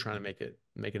they're really trying to make it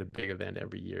a big event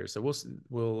every year. So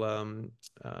we'll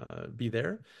be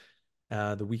there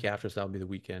the week after. So that'll be the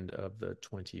weekend of the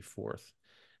 24th.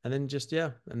 And then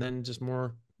just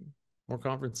more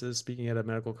conferences, speaking at a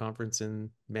medical conference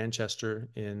in Manchester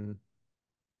in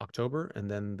October, and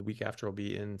then the week after I'll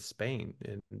be in Spain,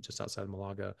 in just outside of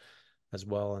Malaga as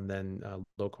well, and then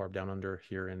low carb down under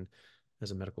here in as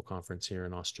a medical conference here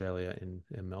in Australia in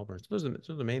Melbourne. So those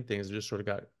are the main things. I just sort of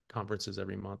got conferences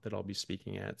every month that I'll be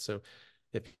speaking at. So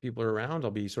if people are around, I'll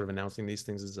be sort of announcing these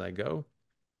things as I go.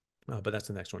 But that's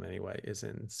the next one anyway, is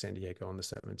in San Diego on the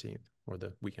 17th, or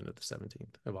the weekend of the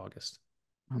 17th of August.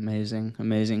 Amazing.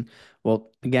 Amazing. Well,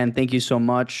 again, thank you so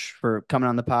much for coming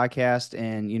on the podcast,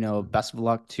 and, best of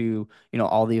luck to,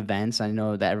 all the events. I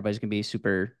know that everybody's going to be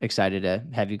super excited to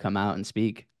have you come out and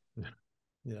speak.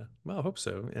 Yeah. Well, I hope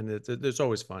so. And it's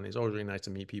always fun. It's always really nice to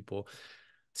meet people,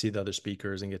 see the other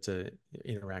speakers, and get to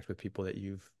interact with people that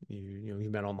you've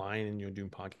met online and you're doing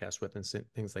podcasts with and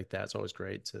things like that. It's always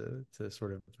great to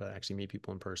sort of actually meet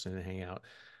people in person and hang out.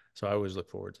 So I always look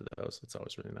forward to those. It's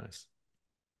always really nice.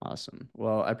 Awesome.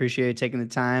 Well, I appreciate you taking the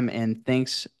time, and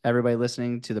thanks everybody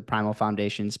listening to the Primal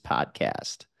Foundations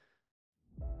podcast.